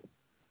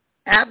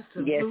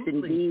 Absolutely. Yes,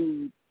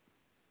 indeed.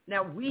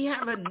 Now, we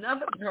have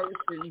another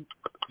person,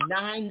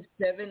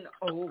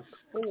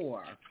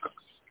 9704.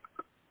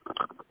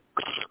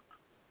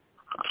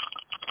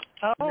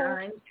 Oh.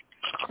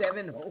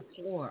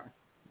 9704.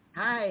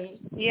 Hi.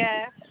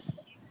 Yeah.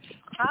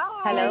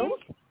 Hi. Hello?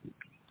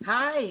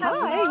 Hi. Hi. How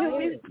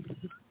are you?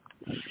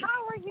 How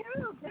are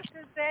you? This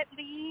is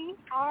Edleen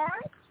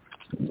Hart.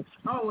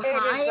 Oh,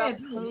 hi. It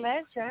is a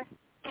pleasure.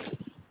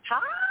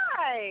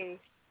 Hi.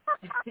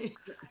 It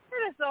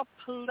is a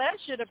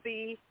pleasure to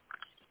be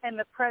in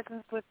the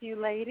presence with you,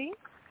 ladies.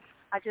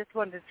 I just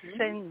wanted to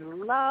send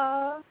you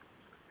love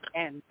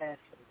and best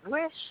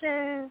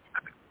wishes,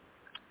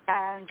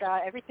 and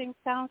everything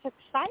sounds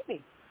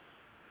exciting.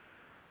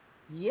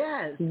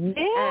 Yes.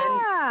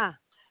 Yeah.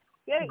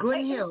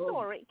 Gunhild.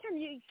 Sorry, can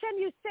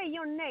you say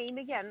your name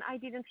again? I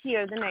didn't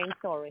hear the name.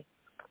 Sorry.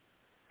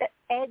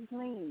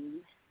 Edleen,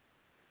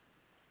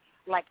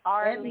 like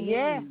Arlene,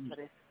 yes. but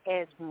it's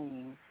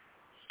Edleen.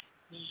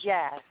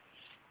 Yes.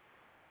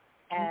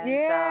 And,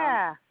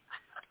 yeah.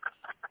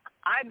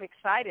 I'm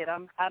excited.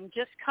 I'm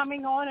just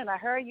coming on, and I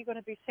heard you're going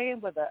to be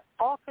singing with an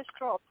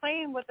orchestra or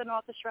playing with an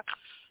orchestra,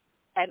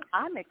 and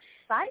I'm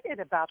excited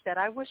about that.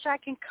 I wish I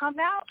can come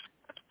out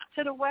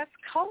to the West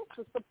Coast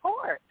to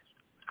support.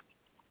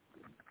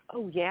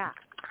 Oh yeah.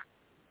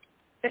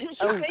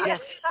 Oh yes.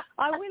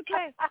 I will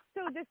play.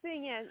 So the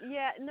thing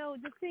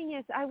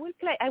is, I will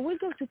play. I will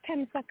go to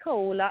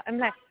Pensacola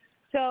and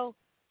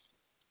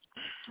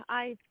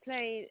I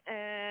play.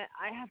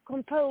 I have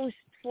composed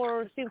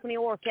for symphony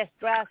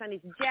orchestras, and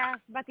it's jazz,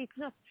 but it's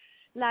not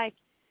like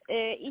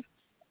it's.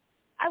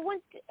 I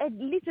want a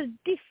little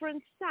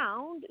different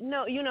sound.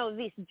 No,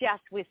 this jazz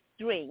with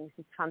strings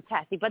is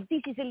fantastic, but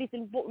this is a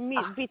little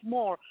bit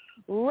more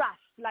rough,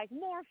 like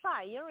more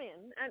fire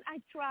in, and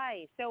I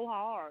try so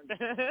hard.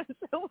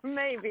 So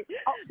maybe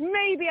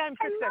I'm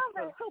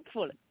successful,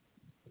 hopefully.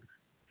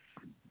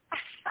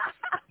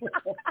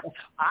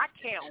 I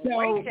can't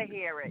wait to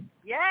hear it.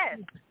 Yes.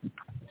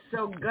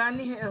 So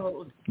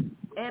Gunhild,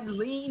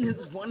 Edleen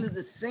is one of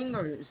the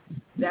singers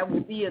that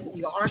will be at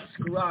the Arts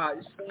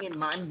Garage singing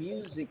my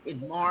music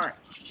in March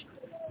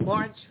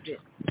 5th.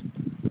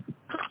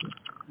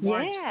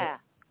 Yeah.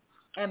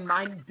 And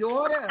my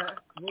daughter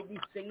will be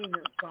singing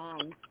a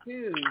song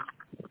too.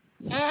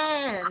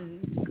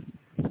 And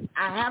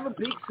I have a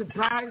big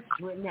surprise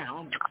to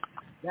announce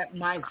that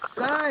my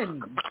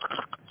son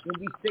will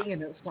be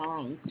singing a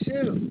song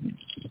too.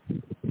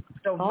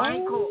 So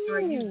Michael,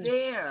 are you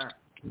there?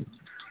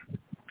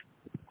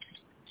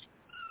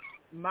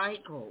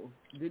 Michael,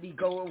 did he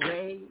go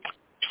away?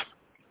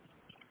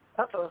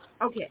 Uh-oh.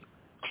 Okay.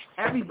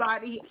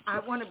 Everybody, I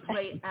want to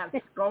play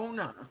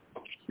Ascona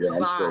Yeah,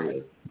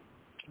 by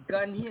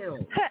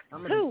Gunhild.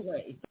 I'm going to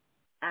play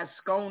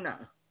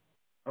Ascona.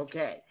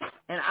 Okay.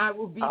 And I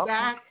will be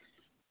back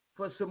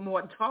for some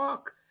more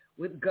talk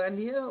with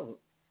Gunhild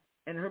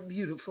and her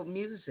beautiful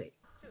music.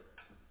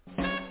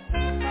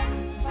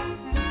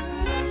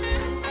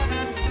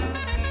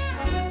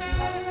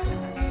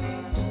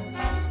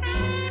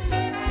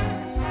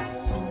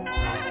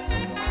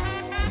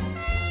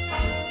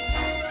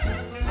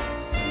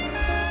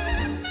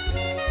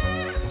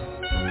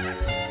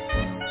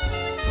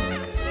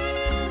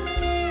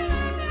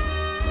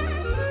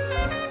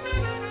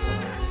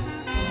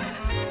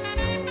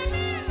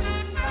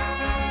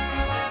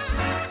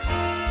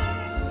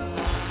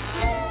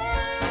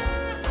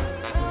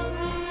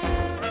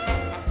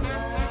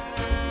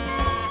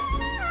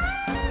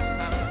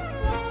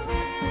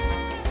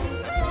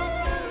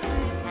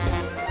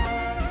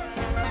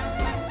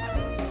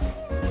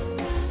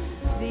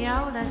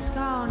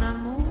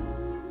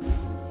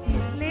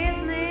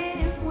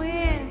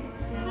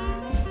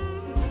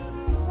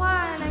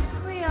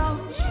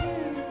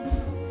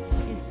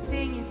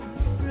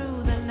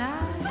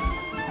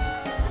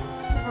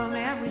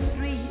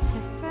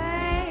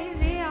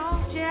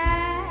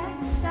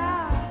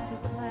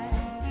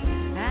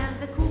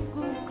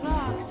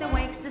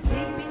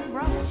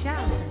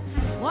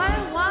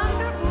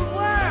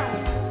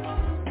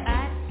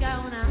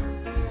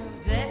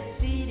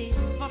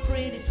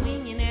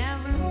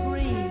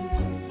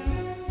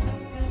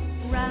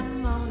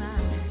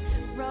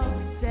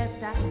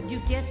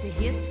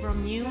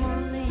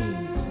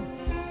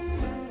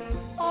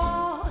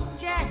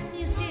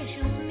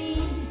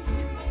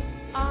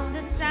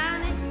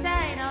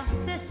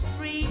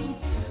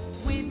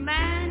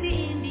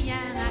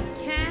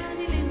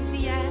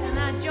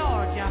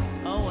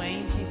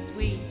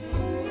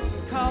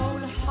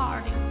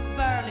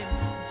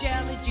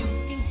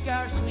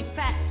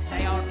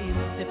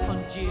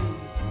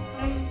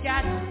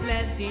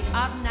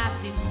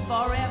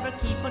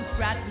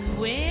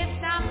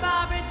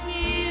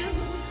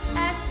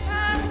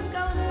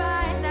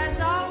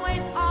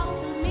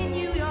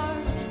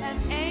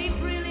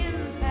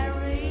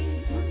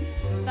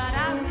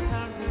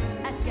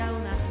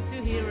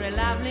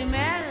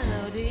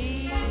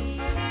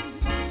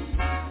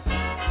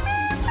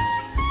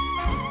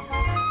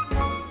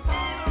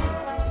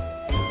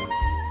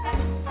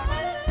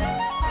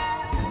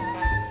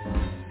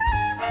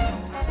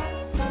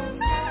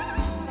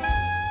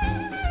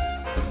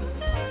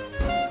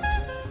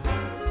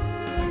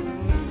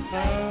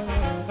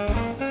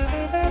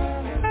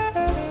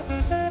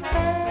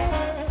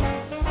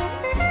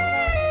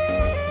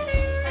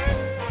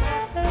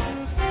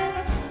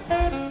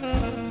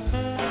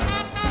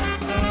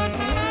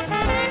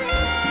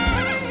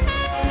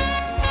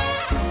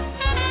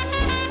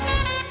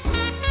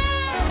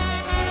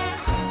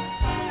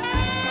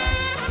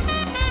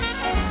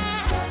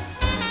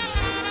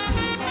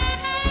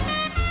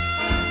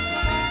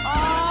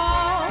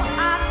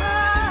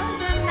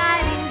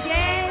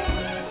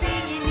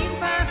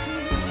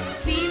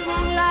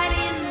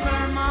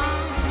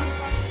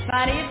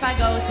 But if I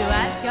go to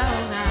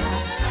Ascona,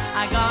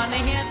 I'm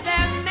gonna hear the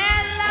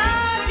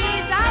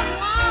melodies I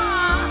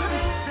want.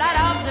 Flight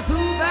of the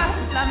Hoover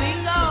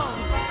Flamingo,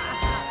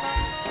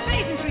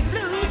 Basin Street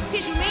Blues,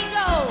 Tissue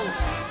Mingo,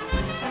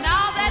 and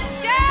all that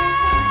jazz.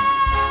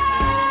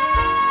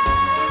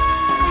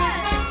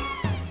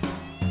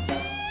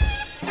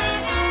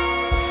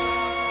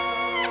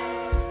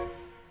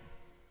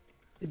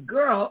 The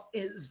girl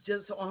is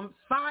just on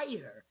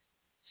fire.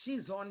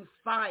 She's on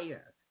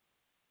fire.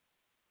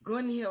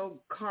 Gunhild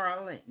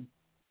Carling,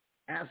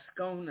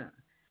 Ascona.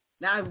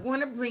 Now, I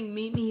want to bring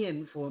Mimi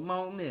in for a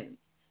moment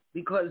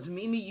because,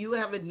 Mimi, you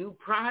have a new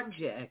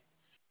project.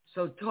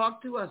 So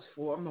talk to us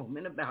for a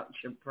moment about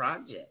your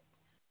project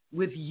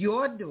with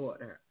your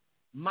daughter,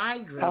 my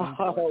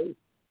granddaughter.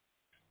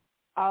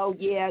 Oh,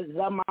 yeah,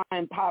 the Ma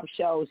and Pop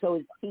Show. So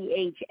it's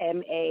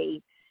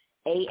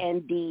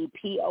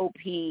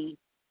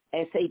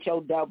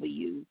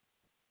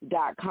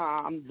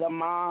THMANDPOPSHOW.com, the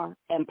Ma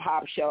and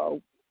Pop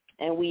Show.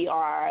 And we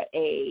are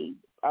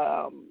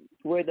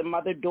we're the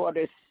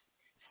mother-daughter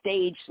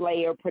stage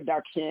slayer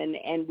production,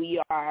 and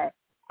we are,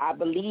 I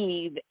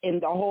believe, in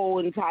the whole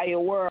entire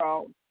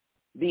world,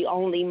 the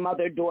only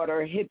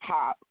mother-daughter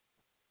hip-hop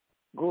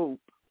group.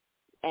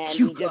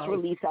 And we just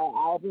released our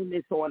album.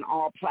 It's on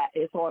all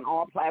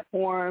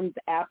platforms,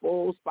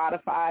 Apple,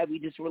 Spotify. We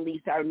just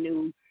released our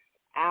new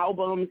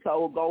album,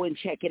 so go and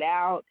check it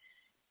out.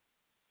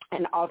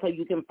 And also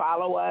you can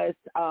follow us.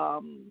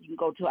 You can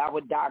go to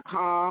our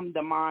 .com,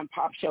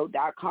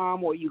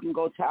 themondpopshow.com, or you can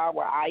go to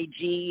our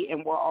IG,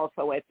 and we're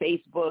also at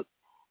Facebook.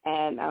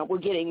 And we're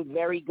getting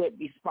very good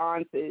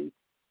responses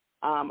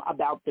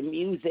about the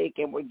music,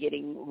 and we're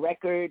getting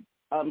record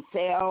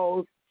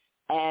sales,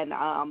 and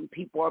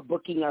people are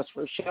booking us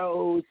for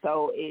shows.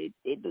 So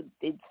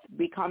it's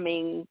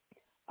becoming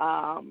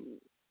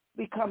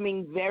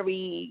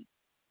very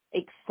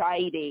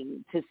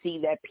exciting to see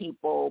that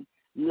people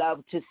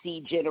love to see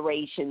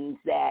generations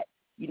that,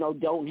 you know,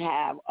 don't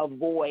have a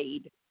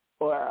void,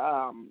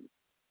 or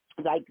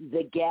like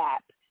the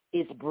gap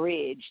is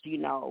bridged, you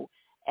know.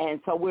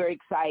 And so we're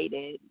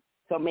excited.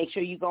 So make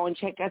sure you go and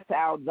check us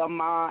out,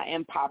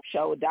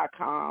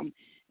 themondpopshow.com,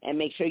 and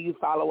make sure you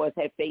follow us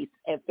at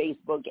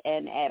Facebook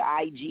and at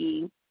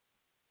IG,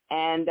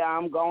 and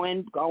go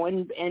and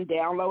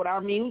download our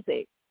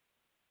music.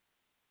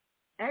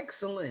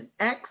 Excellent.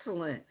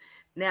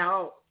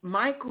 Now,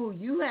 Michael,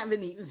 you have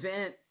an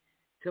event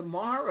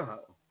tomorrow.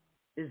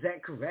 Is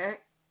that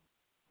correct?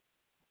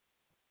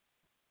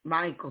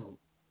 Michael.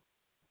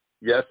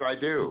 Yes, I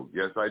do.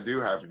 Yes, I do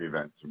have an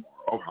event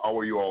tomorrow. How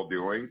are you all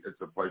doing?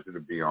 It's a pleasure to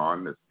be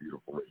on this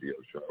beautiful radio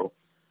show.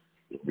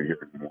 You'll be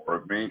hearing more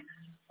of me.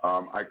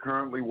 I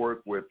currently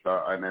work with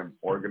and I'm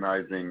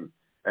organizing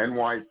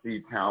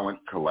NYC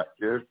Talent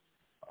Collective.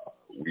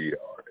 We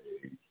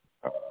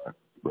are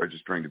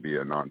registering to be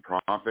a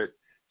nonprofit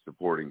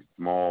supporting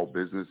small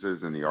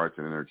businesses in the arts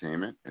and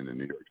entertainment in the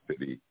New York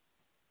City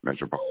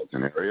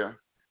metropolitan area.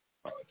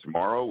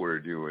 Tomorrow we're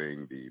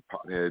doing the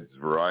Potheads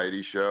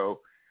Variety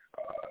Show,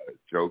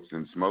 Jokes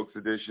and Smokes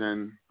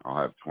edition. I'll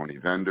have 20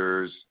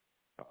 vendors,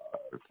 5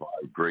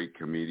 great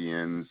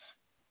comedians,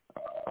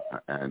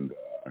 and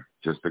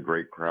just a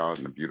great crowd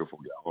and a beautiful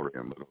gallery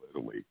in Little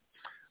Italy.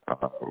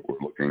 We're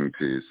looking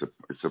to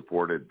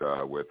support it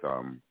with,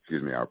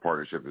 our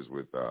partnership is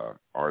with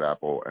Art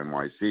Apple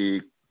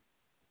NYC,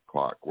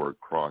 Clockwork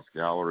Cross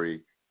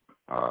Gallery,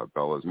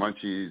 Bella's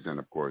Munchies, and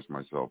of course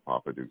myself,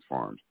 Papa Duke's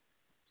Farms.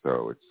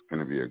 So it's going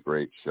to be a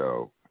great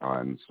show.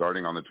 And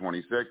starting on the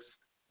 26th,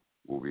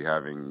 we'll be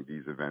having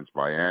these events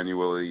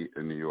biannually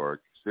in New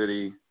York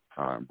City,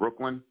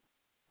 Brooklyn,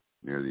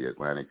 near the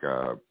Atlantic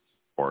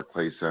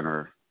Barclays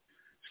Center,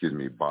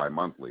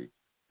 bi-monthly,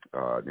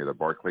 near the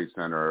Barclays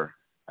Center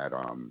at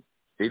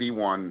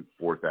 81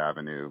 4th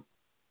Avenue,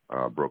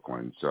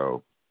 Brooklyn.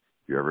 So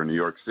if you're ever in New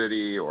York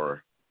City,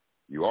 or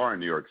you are in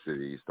New York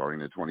City, starting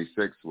the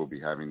 26th, we'll be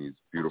having these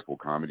beautiful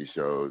comedy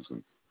shows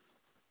and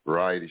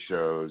variety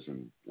shows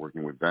and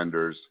working with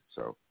vendors.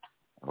 So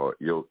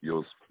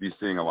you'll be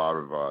seeing a lot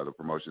of the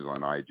promotions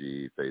on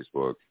IG,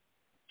 Facebook,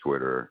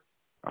 Twitter,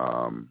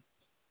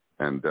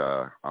 and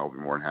I'll be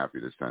more than happy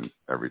to send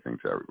everything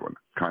to everyone.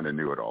 Kind of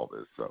new at all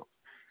this,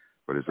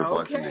 but it's a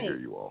blessing to hear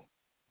you all.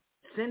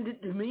 Send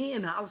it to me,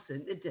 and I'll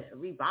send it to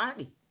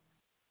everybody.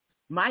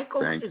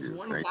 Michael is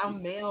one of our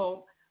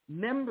male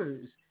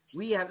members.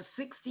 We have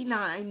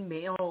 69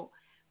 male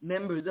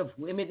members of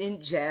Women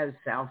in Jazz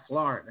South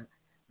Florida.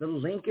 The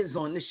link is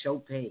on the show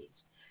page.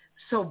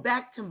 So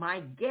back to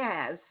my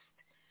guest,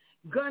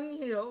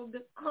 Gunhild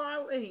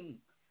Carling.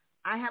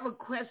 I have a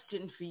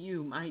question for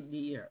you, my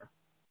dear.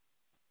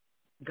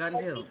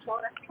 Gunhild.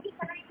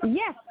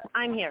 Yes,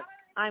 I'm here.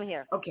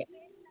 Okay.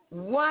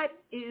 What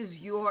is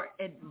your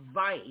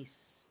advice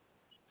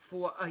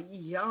for a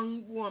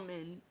young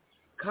woman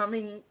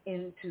coming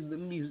into the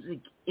music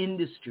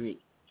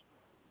industry?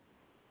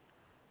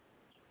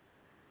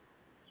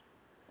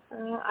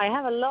 I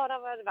have a lot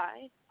of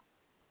advice,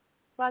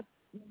 but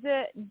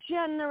the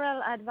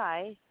general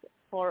advice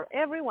for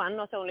everyone,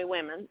 not only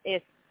women,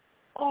 is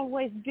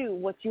always do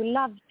what you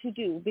love to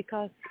do,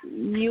 because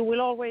you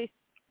will always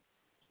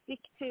stick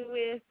to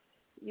it.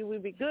 You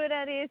will be good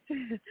at it.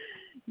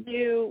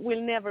 You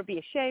will never be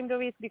ashamed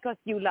of it because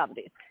you loved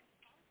it.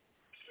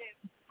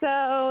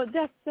 So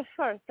that's the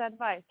first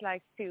advice,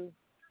 like to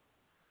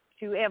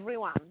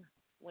everyone,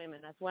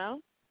 women as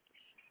well.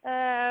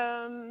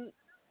 There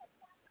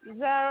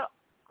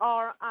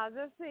are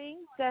other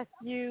things that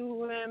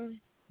you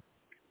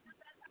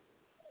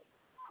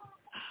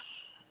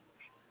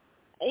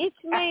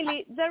it's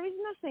mainly, there is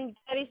nothing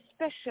that is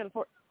special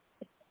for,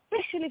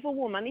 especially for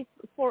women. It's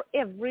for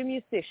every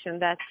musician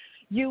that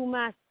you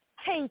must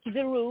take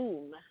the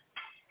room,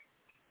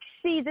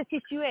 see the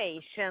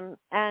situation,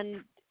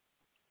 and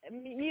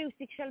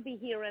music shall be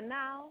here and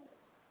now.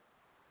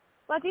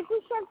 But if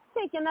we shall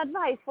take an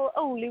advice for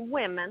only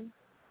women,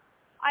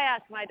 I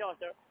asked my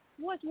daughter,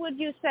 what would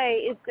you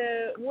say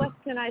what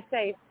can I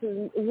say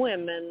to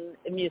women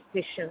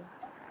musicians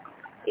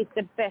is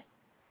the best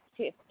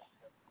tip?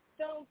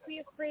 Don't be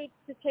afraid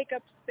to take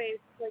up space,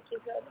 like you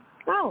said.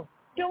 Oh,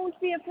 don't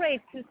be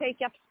afraid to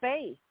take up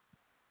space.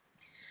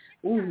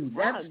 Ooh,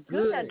 that's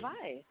good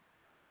advice.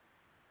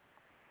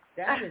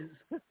 That is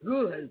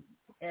good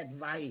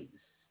advice.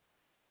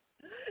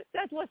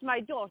 That was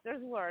my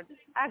daughter's word,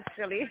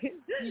 actually.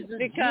 She's a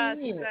because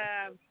genius.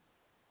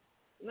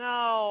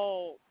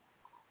 No.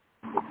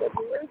 You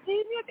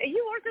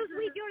are so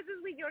sweet. You're so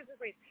sweet. You're so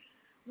sweet.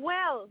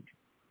 Well,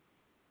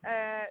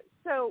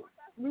 so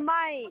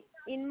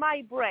in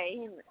my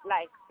brain,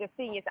 like, the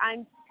thing is,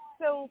 I'm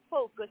so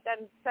focused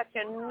and such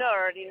a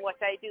nerd in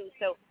what I do.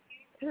 So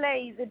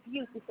play the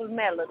beautiful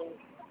melody,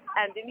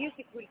 and the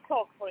music will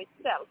talk for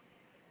itself.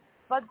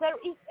 But there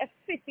is a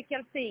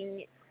physical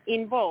thing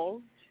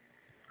involved,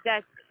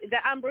 that the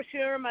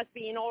embouchure must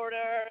be in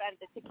order and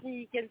the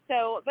technique and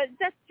so, but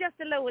that's just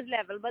the lowest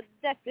level, but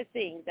that's the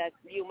thing that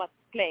you must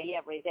play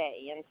every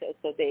day, and so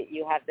that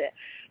you have the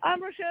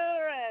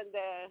embouchure and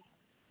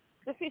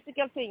the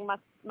physical thing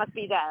must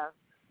be there.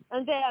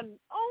 And then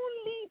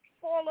only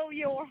follow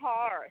your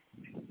heart.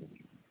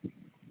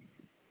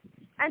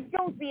 And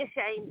don't be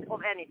ashamed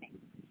of anything.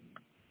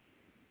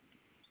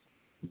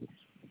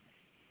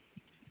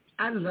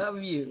 I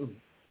love you.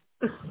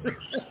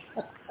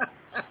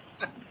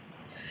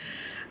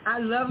 I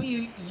love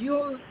you.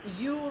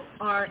 You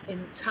are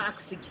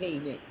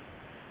intoxicating,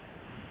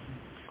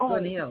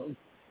 Gunhild.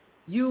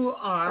 You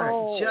are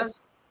just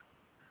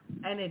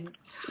an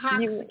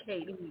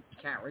intoxicating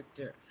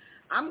character.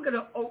 I'm going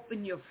to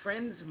open your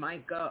friend's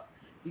mic up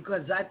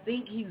because I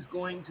think he's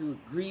going to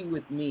agree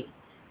with me.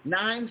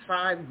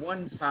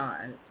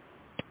 9515,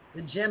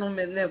 the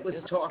gentleman that was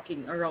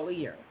talking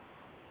earlier.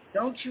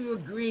 Don't you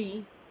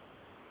agree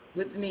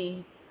with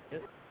me?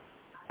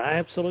 I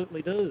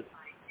absolutely do.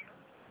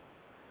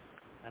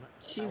 And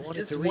I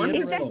wanted to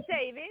reiterate. Is that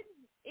David?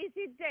 Is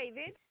it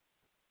David?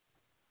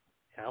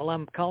 Well,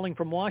 I'm calling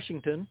from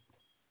Washington.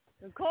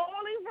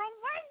 Calling from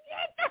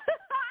Washington.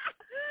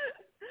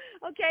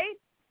 Okay.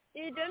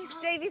 Eden,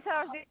 David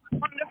Thursday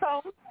on the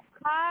phone.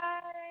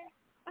 Hi.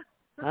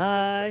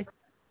 Hi.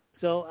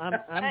 So I'm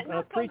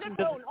preaching on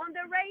the phone, on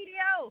the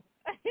radio.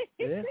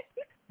 Yeah.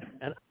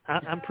 And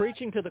I'm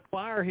preaching to the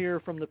choir here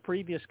from the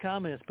previous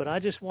comments, but I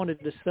just wanted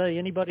to say,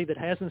 anybody that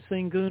hasn't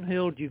seen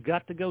Gunhild, you've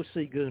got to go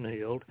see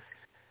Gunhild.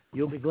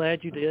 You'll be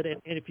glad you did.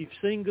 And if you've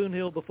seen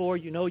Gunhild before,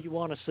 you know you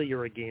want to see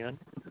her again.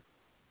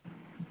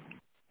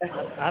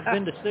 I've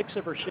been to 6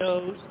 of her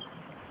shows,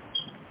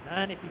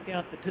 9 if you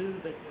count the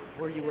 2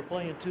 where you were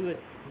playing 2 at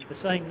the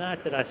same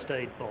night that I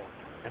stayed for.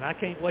 And I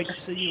can't wait to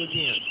see you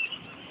again.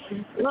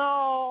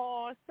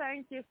 Oh,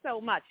 thank you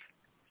so much.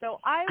 So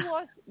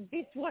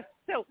this was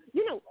so,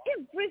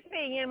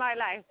 everything in my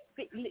life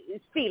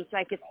feels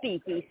like a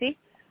speakeasy.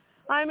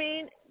 I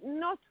mean,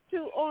 not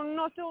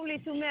only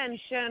to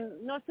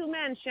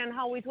mention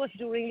how it was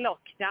during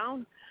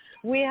lockdown.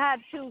 We had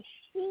to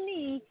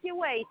sneak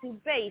away to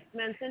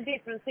basements and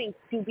different things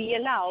to be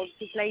allowed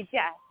to play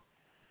jazz.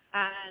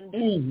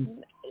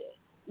 And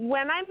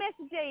when I met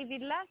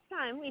David last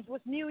time, it was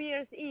New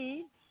Year's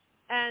Eve,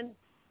 and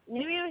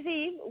New Year's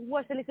Eve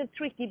was a little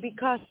tricky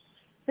because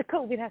the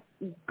COVID has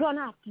gone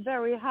up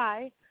very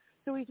high.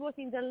 So it was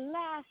in the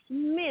last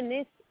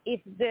minute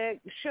if the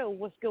show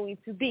was going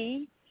to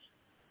be.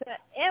 So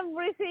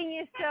everything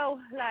is so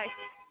like,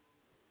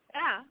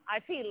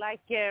 I feel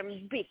like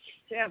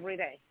bitched every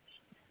day.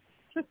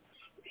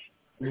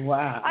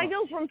 Wow. I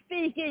go from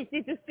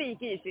speakeasy to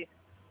speakeasy.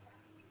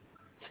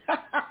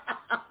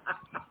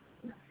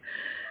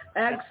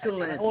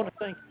 Excellent. I want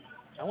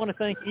to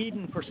thank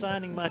Eden for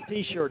signing my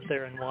T-shirt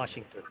there in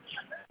Washington,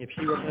 if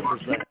she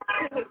remembers that.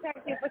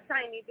 Thank you for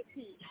signing the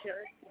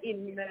T-shirt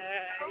in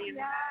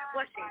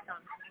Washington.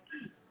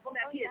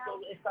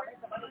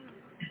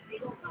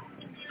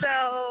 So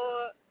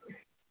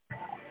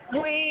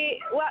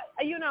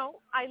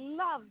I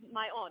love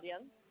my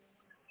audience,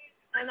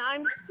 and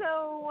I'm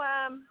so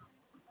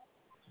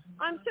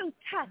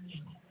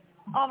touched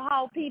of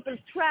how people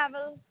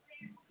travel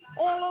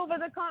all over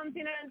the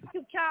continent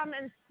to come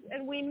and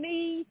we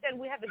meet and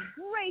we have a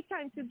great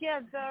time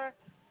together.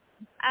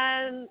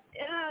 And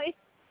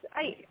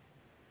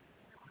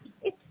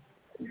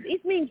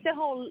it means the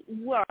whole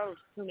world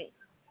to me.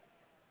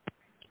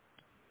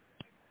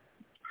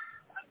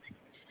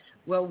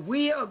 Well,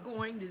 we are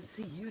going to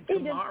see you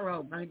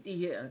tomorrow, my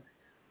dear.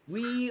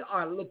 We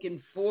are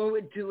looking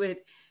forward to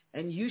it.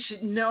 And you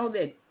should know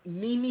that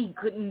Mimi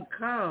couldn't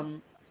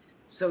come,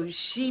 so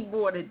she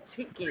bought a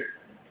ticket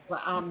for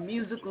our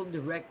musical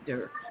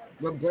director,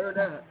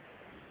 Roberta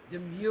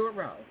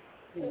DeMuro,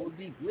 who will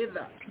be with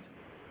us.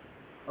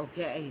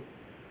 Okay?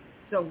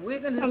 So we're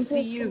going to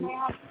see you.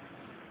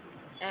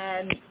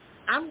 And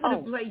I'm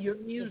going to play your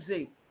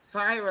music,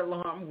 Fire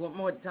Alarm, one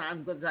more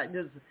time because I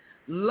just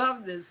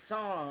love this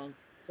song.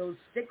 So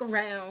stick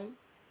around.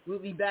 We'll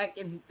be back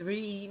in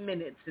 3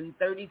 minutes and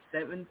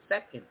 37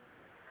 seconds.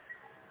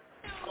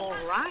 All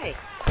right.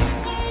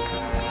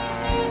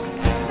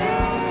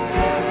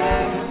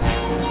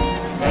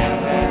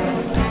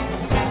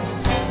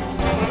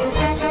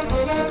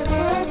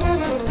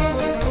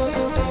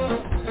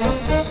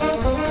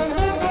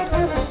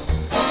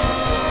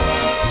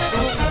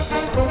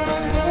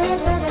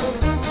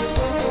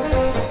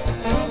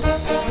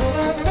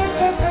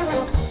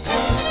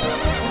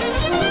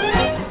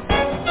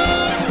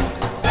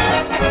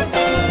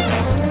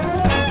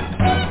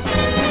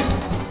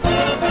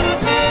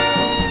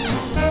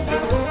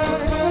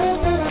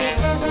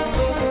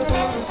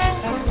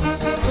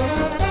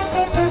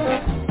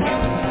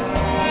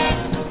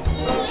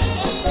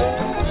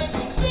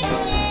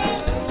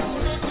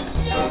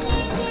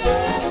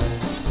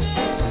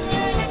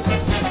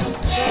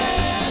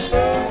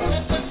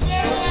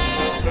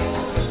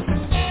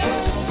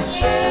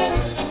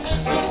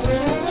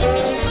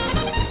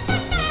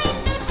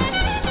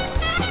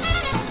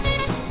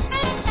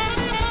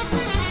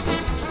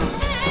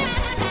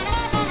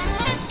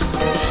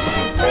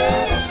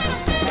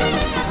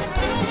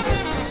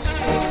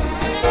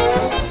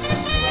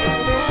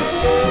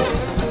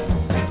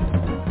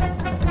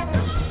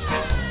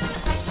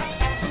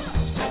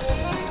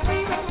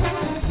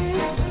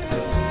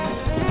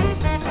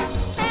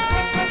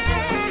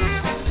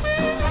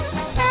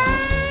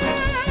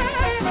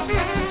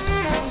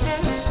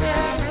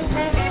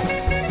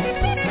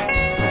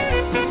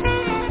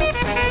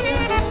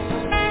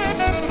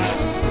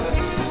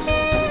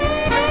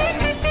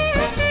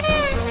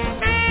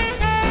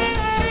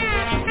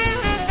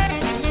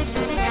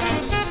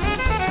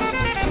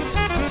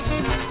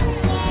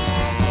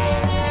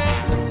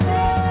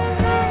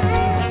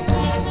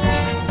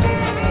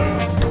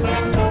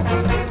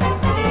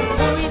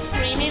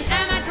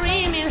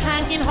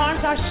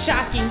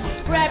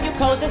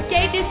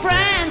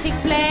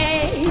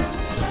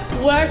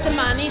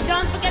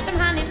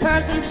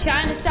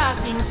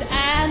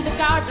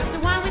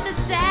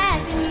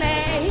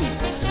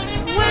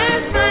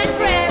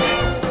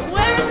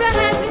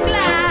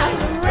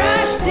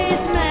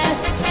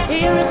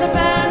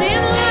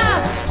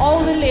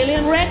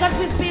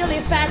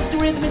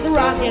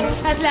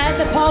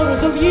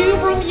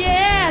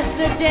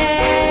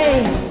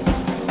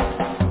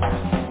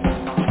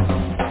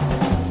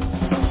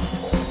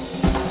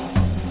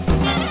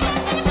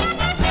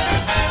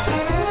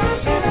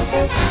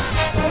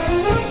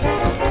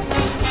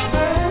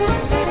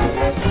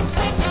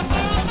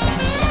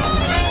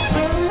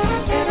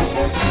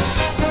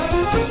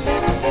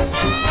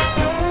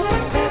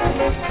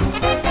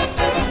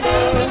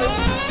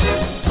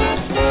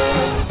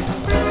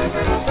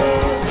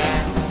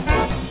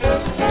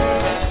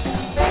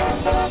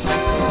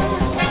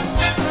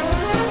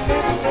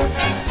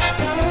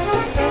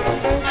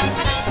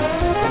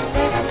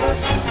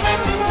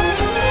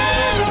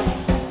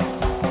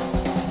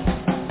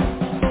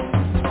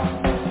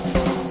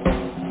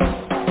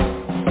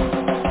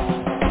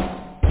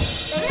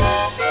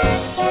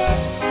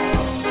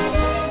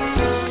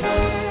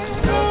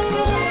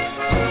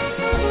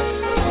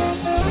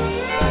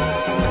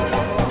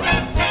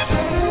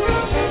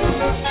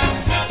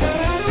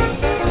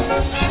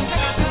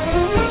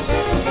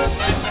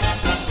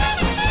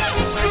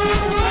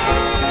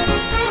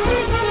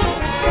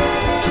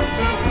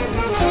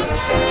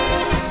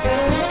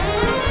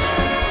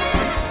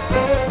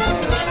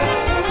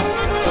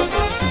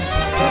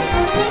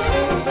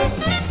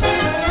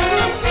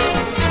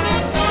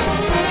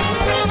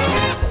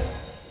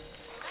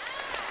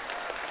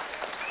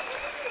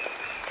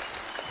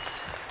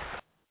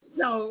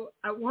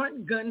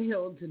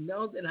 Gunhild to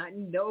know that I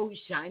know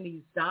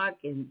Shiny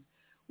Stockings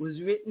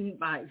was written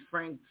by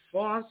Frank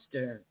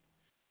Foster,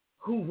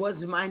 who was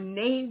my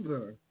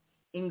neighbor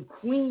in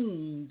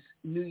Queens,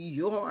 New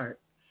York.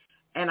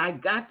 And I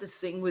got to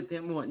sing with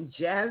him on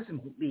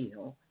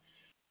Jazzmobile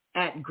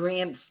at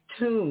Grant's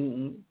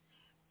Tomb.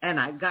 And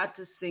I got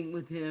to sing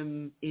with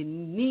him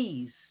in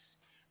Nice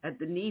at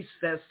the Nice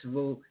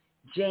Festival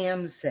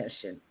Jam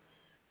Session.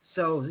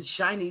 So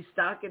Shiny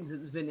Stockings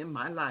has been in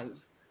my life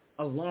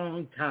a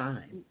long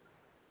time.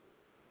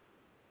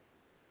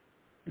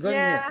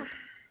 Yeah,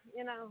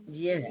 you know.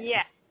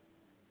 Yeah.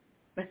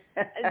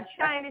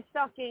 Shiny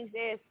Stockings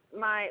is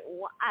my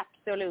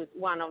absolute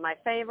one of my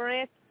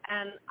favorites,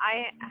 and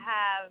I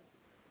have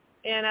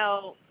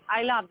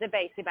I love the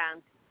Basie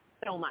Band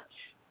so much.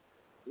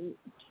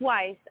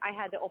 Twice I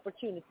had the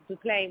opportunity to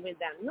play with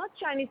them. Not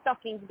Chinese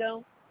Stockings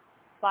though,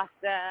 but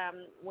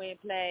we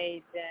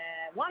played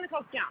 1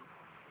 O'Clock Jump.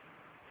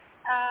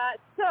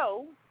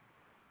 So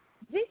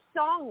this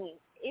song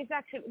is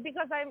actually,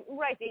 because I'm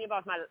writing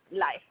about my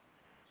life.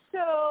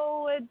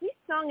 So this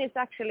song is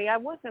actually, I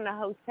was in a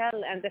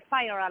hotel and the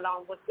fire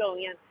alarm was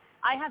going, and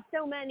I have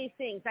so many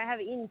things. I have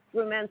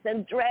instruments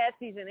and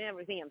dresses and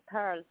everything and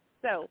pearls.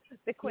 So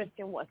the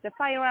question was, the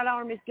fire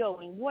alarm is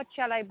going. What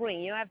shall I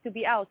bring? You have to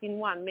be out in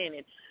 1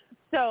 minute.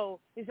 So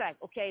it's like,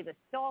 okay, the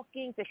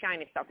stockings, the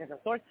shiny stockings,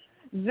 of course,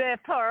 the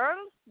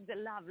pearls, the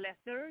love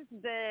letters,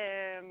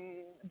 the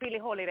Billie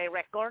Holiday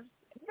records.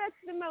 That's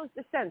the most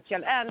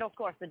essential. And, of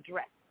course, the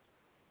dress.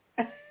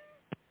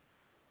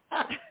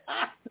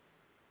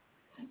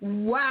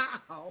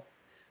 Wow.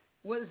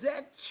 Was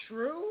that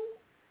true?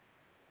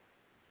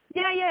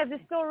 Yeah, the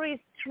story is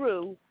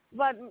true.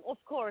 But, of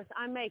course,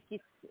 I make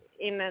it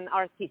in an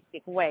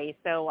artistic way.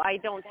 So I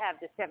don't have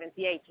the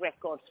 78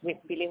 records with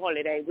Billie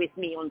Holiday with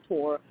me on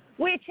tour,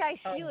 which I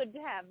should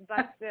have,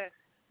 but...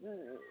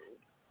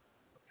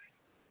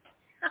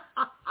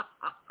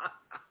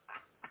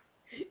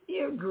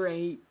 You're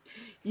great.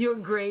 You're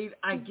great.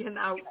 I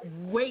cannot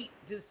wait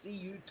to see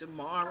you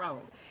tomorrow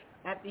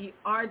at the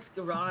Arts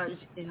Garage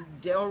in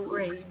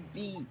Delray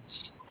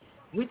Beach,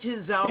 which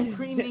is our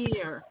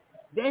premier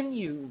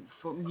venue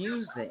for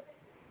music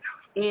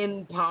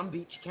in Palm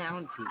Beach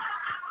County.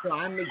 So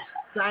I'm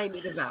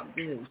excited about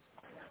this.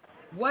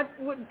 What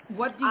do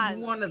you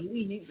want to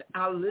leave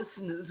our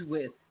listeners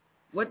with?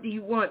 What do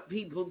you want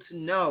people to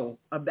know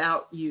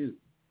about you?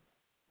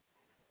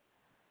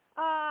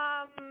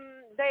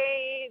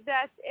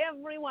 That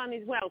everyone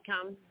is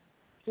welcome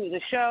to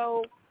the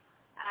show,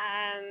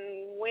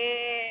 and what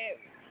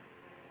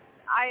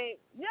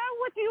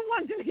do you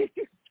want me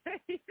to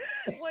say?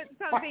 What,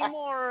 something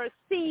more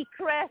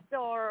secret,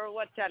 or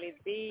what shall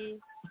it be?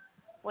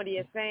 What do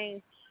you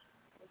think?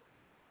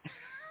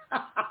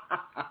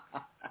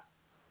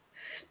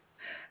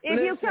 If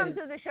you come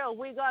to the show,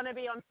 we're going to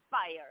be on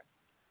fire.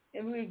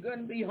 And we're going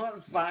to be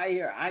on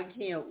fire. I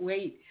can't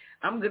wait.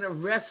 I'm going to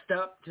rest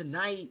up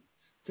tonight,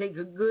 take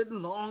a good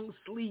long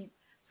sleep,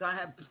 so I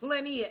have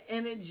plenty of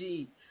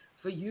energy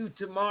for you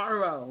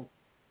tomorrow.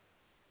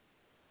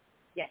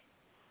 Yes.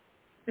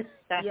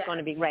 That's going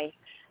to be great.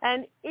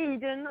 And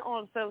Eden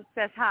also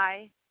says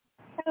hi.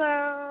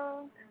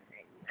 Hello.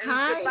 And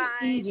hi,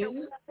 goodbye. Eden. So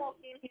we're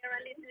walking here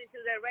and listening to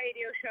the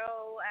radio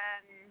show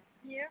and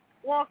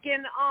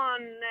walking on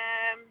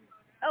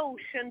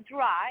Ocean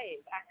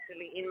Drive,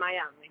 actually, in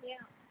Miami.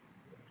 Yeah.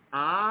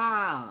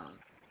 Ah,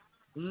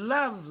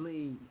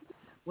 lovely.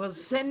 Well,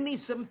 send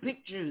me some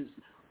pictures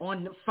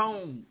on the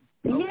phone,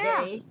 okay?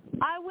 Yeah,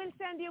 I will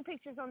send you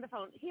pictures on the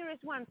phone. Here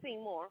is one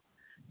thing more.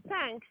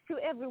 Thanks to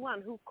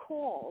everyone who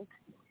called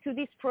to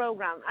this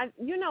program.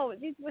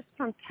 This was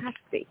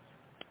fantastic.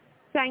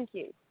 Thank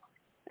you.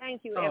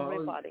 Thank you,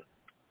 everybody.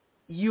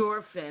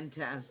 You're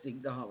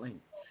fantastic,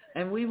 darling.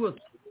 And we will...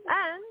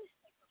 And,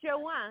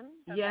 Joanne.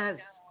 Yes.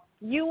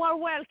 You are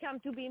welcome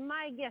to be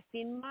my guest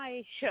in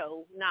my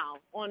show now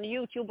on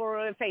YouTube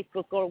or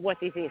Facebook or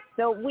what it is.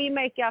 So we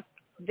make up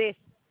this.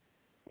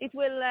 It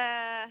will...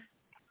 I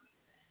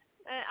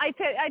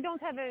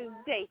don't have a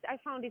date. I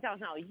found it out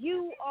now.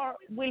 You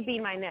will be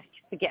my next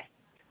guest.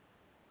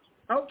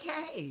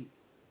 Okay.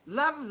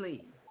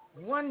 Lovely.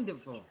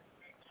 Wonderful.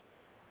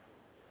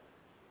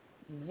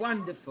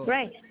 Wonderful.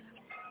 Great.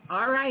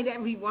 All right,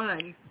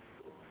 everyone.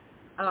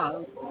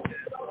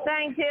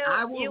 Thank you.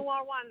 You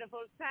are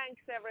wonderful.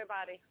 Thanks,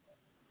 everybody.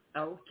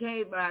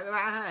 Okay,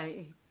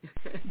 bye-bye.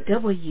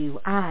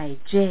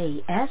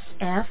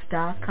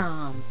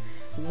 WIJSF.com.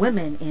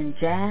 Women in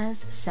Jazz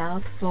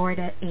South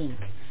Florida, Inc.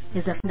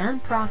 is a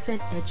nonprofit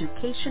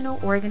educational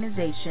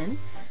organization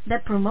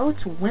that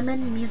promotes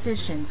women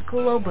musicians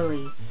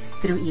globally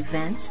through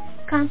events,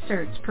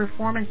 concerts,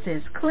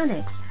 performances,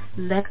 clinics,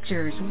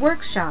 lectures,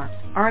 workshops,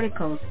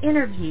 articles,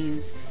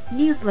 interviews,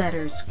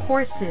 newsletters,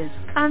 courses,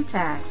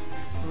 contacts,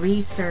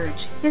 research,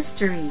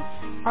 history,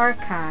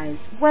 archives,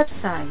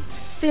 websites,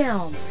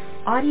 film,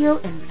 audio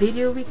and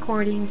video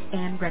recordings,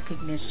 and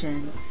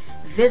recognition.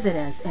 Visit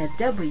us at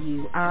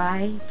WIJSF.com.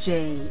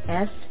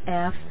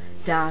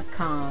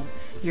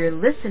 You're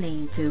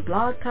listening to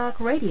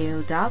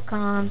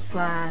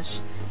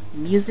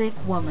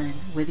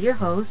blogtalkradio.com/musicwoman with your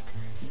host,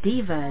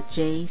 Diva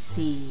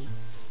JC.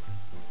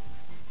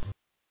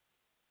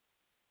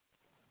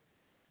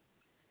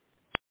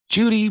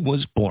 Judy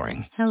was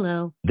boring.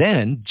 Hello.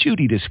 Then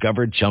Judy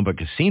discovered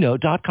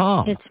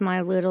ChumbaCasino.com. It's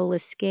my little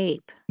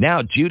escape.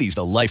 Now Judy's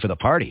the life of the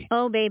party.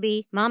 Oh,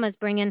 baby, mama's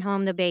bringing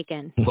home the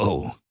bacon.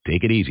 Whoa,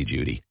 take it easy,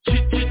 Judy.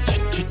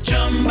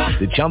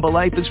 The Chumba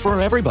life is for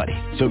everybody.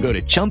 So go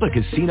to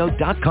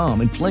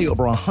ChumbaCasino.com and play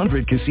over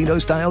 100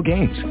 casino-style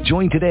games.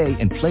 Join today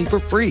and play for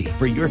free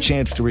for your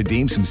chance to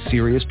redeem some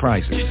serious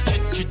prizes.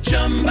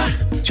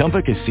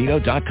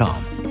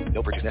 ChumbaCasino.com.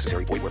 No purchase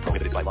necessary. Void where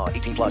prohibited by law.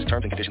 18+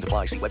 terms and conditions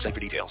apply. See website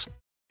for details.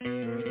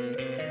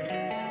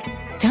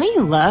 Don't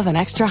you love an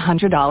extra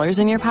 $100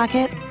 in your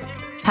pocket?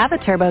 Have a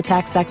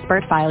TurboTax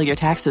expert file your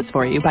taxes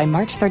for you by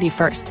March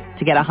 31st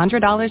to get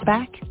 $100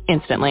 back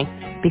instantly.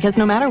 Because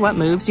no matter what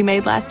moves you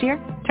made last year,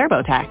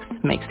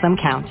 TurboTax makes them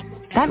count.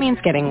 That means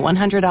getting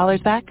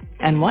 $100 back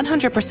and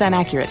 100%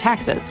 accurate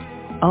taxes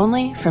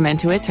only from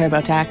Intuit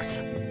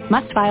TurboTax.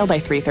 Must file by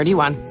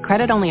 3/31.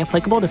 Credit only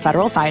applicable to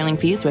federal filing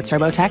fees with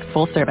TurboTax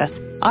full service.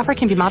 Offer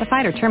can be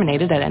modified or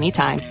terminated at any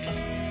time.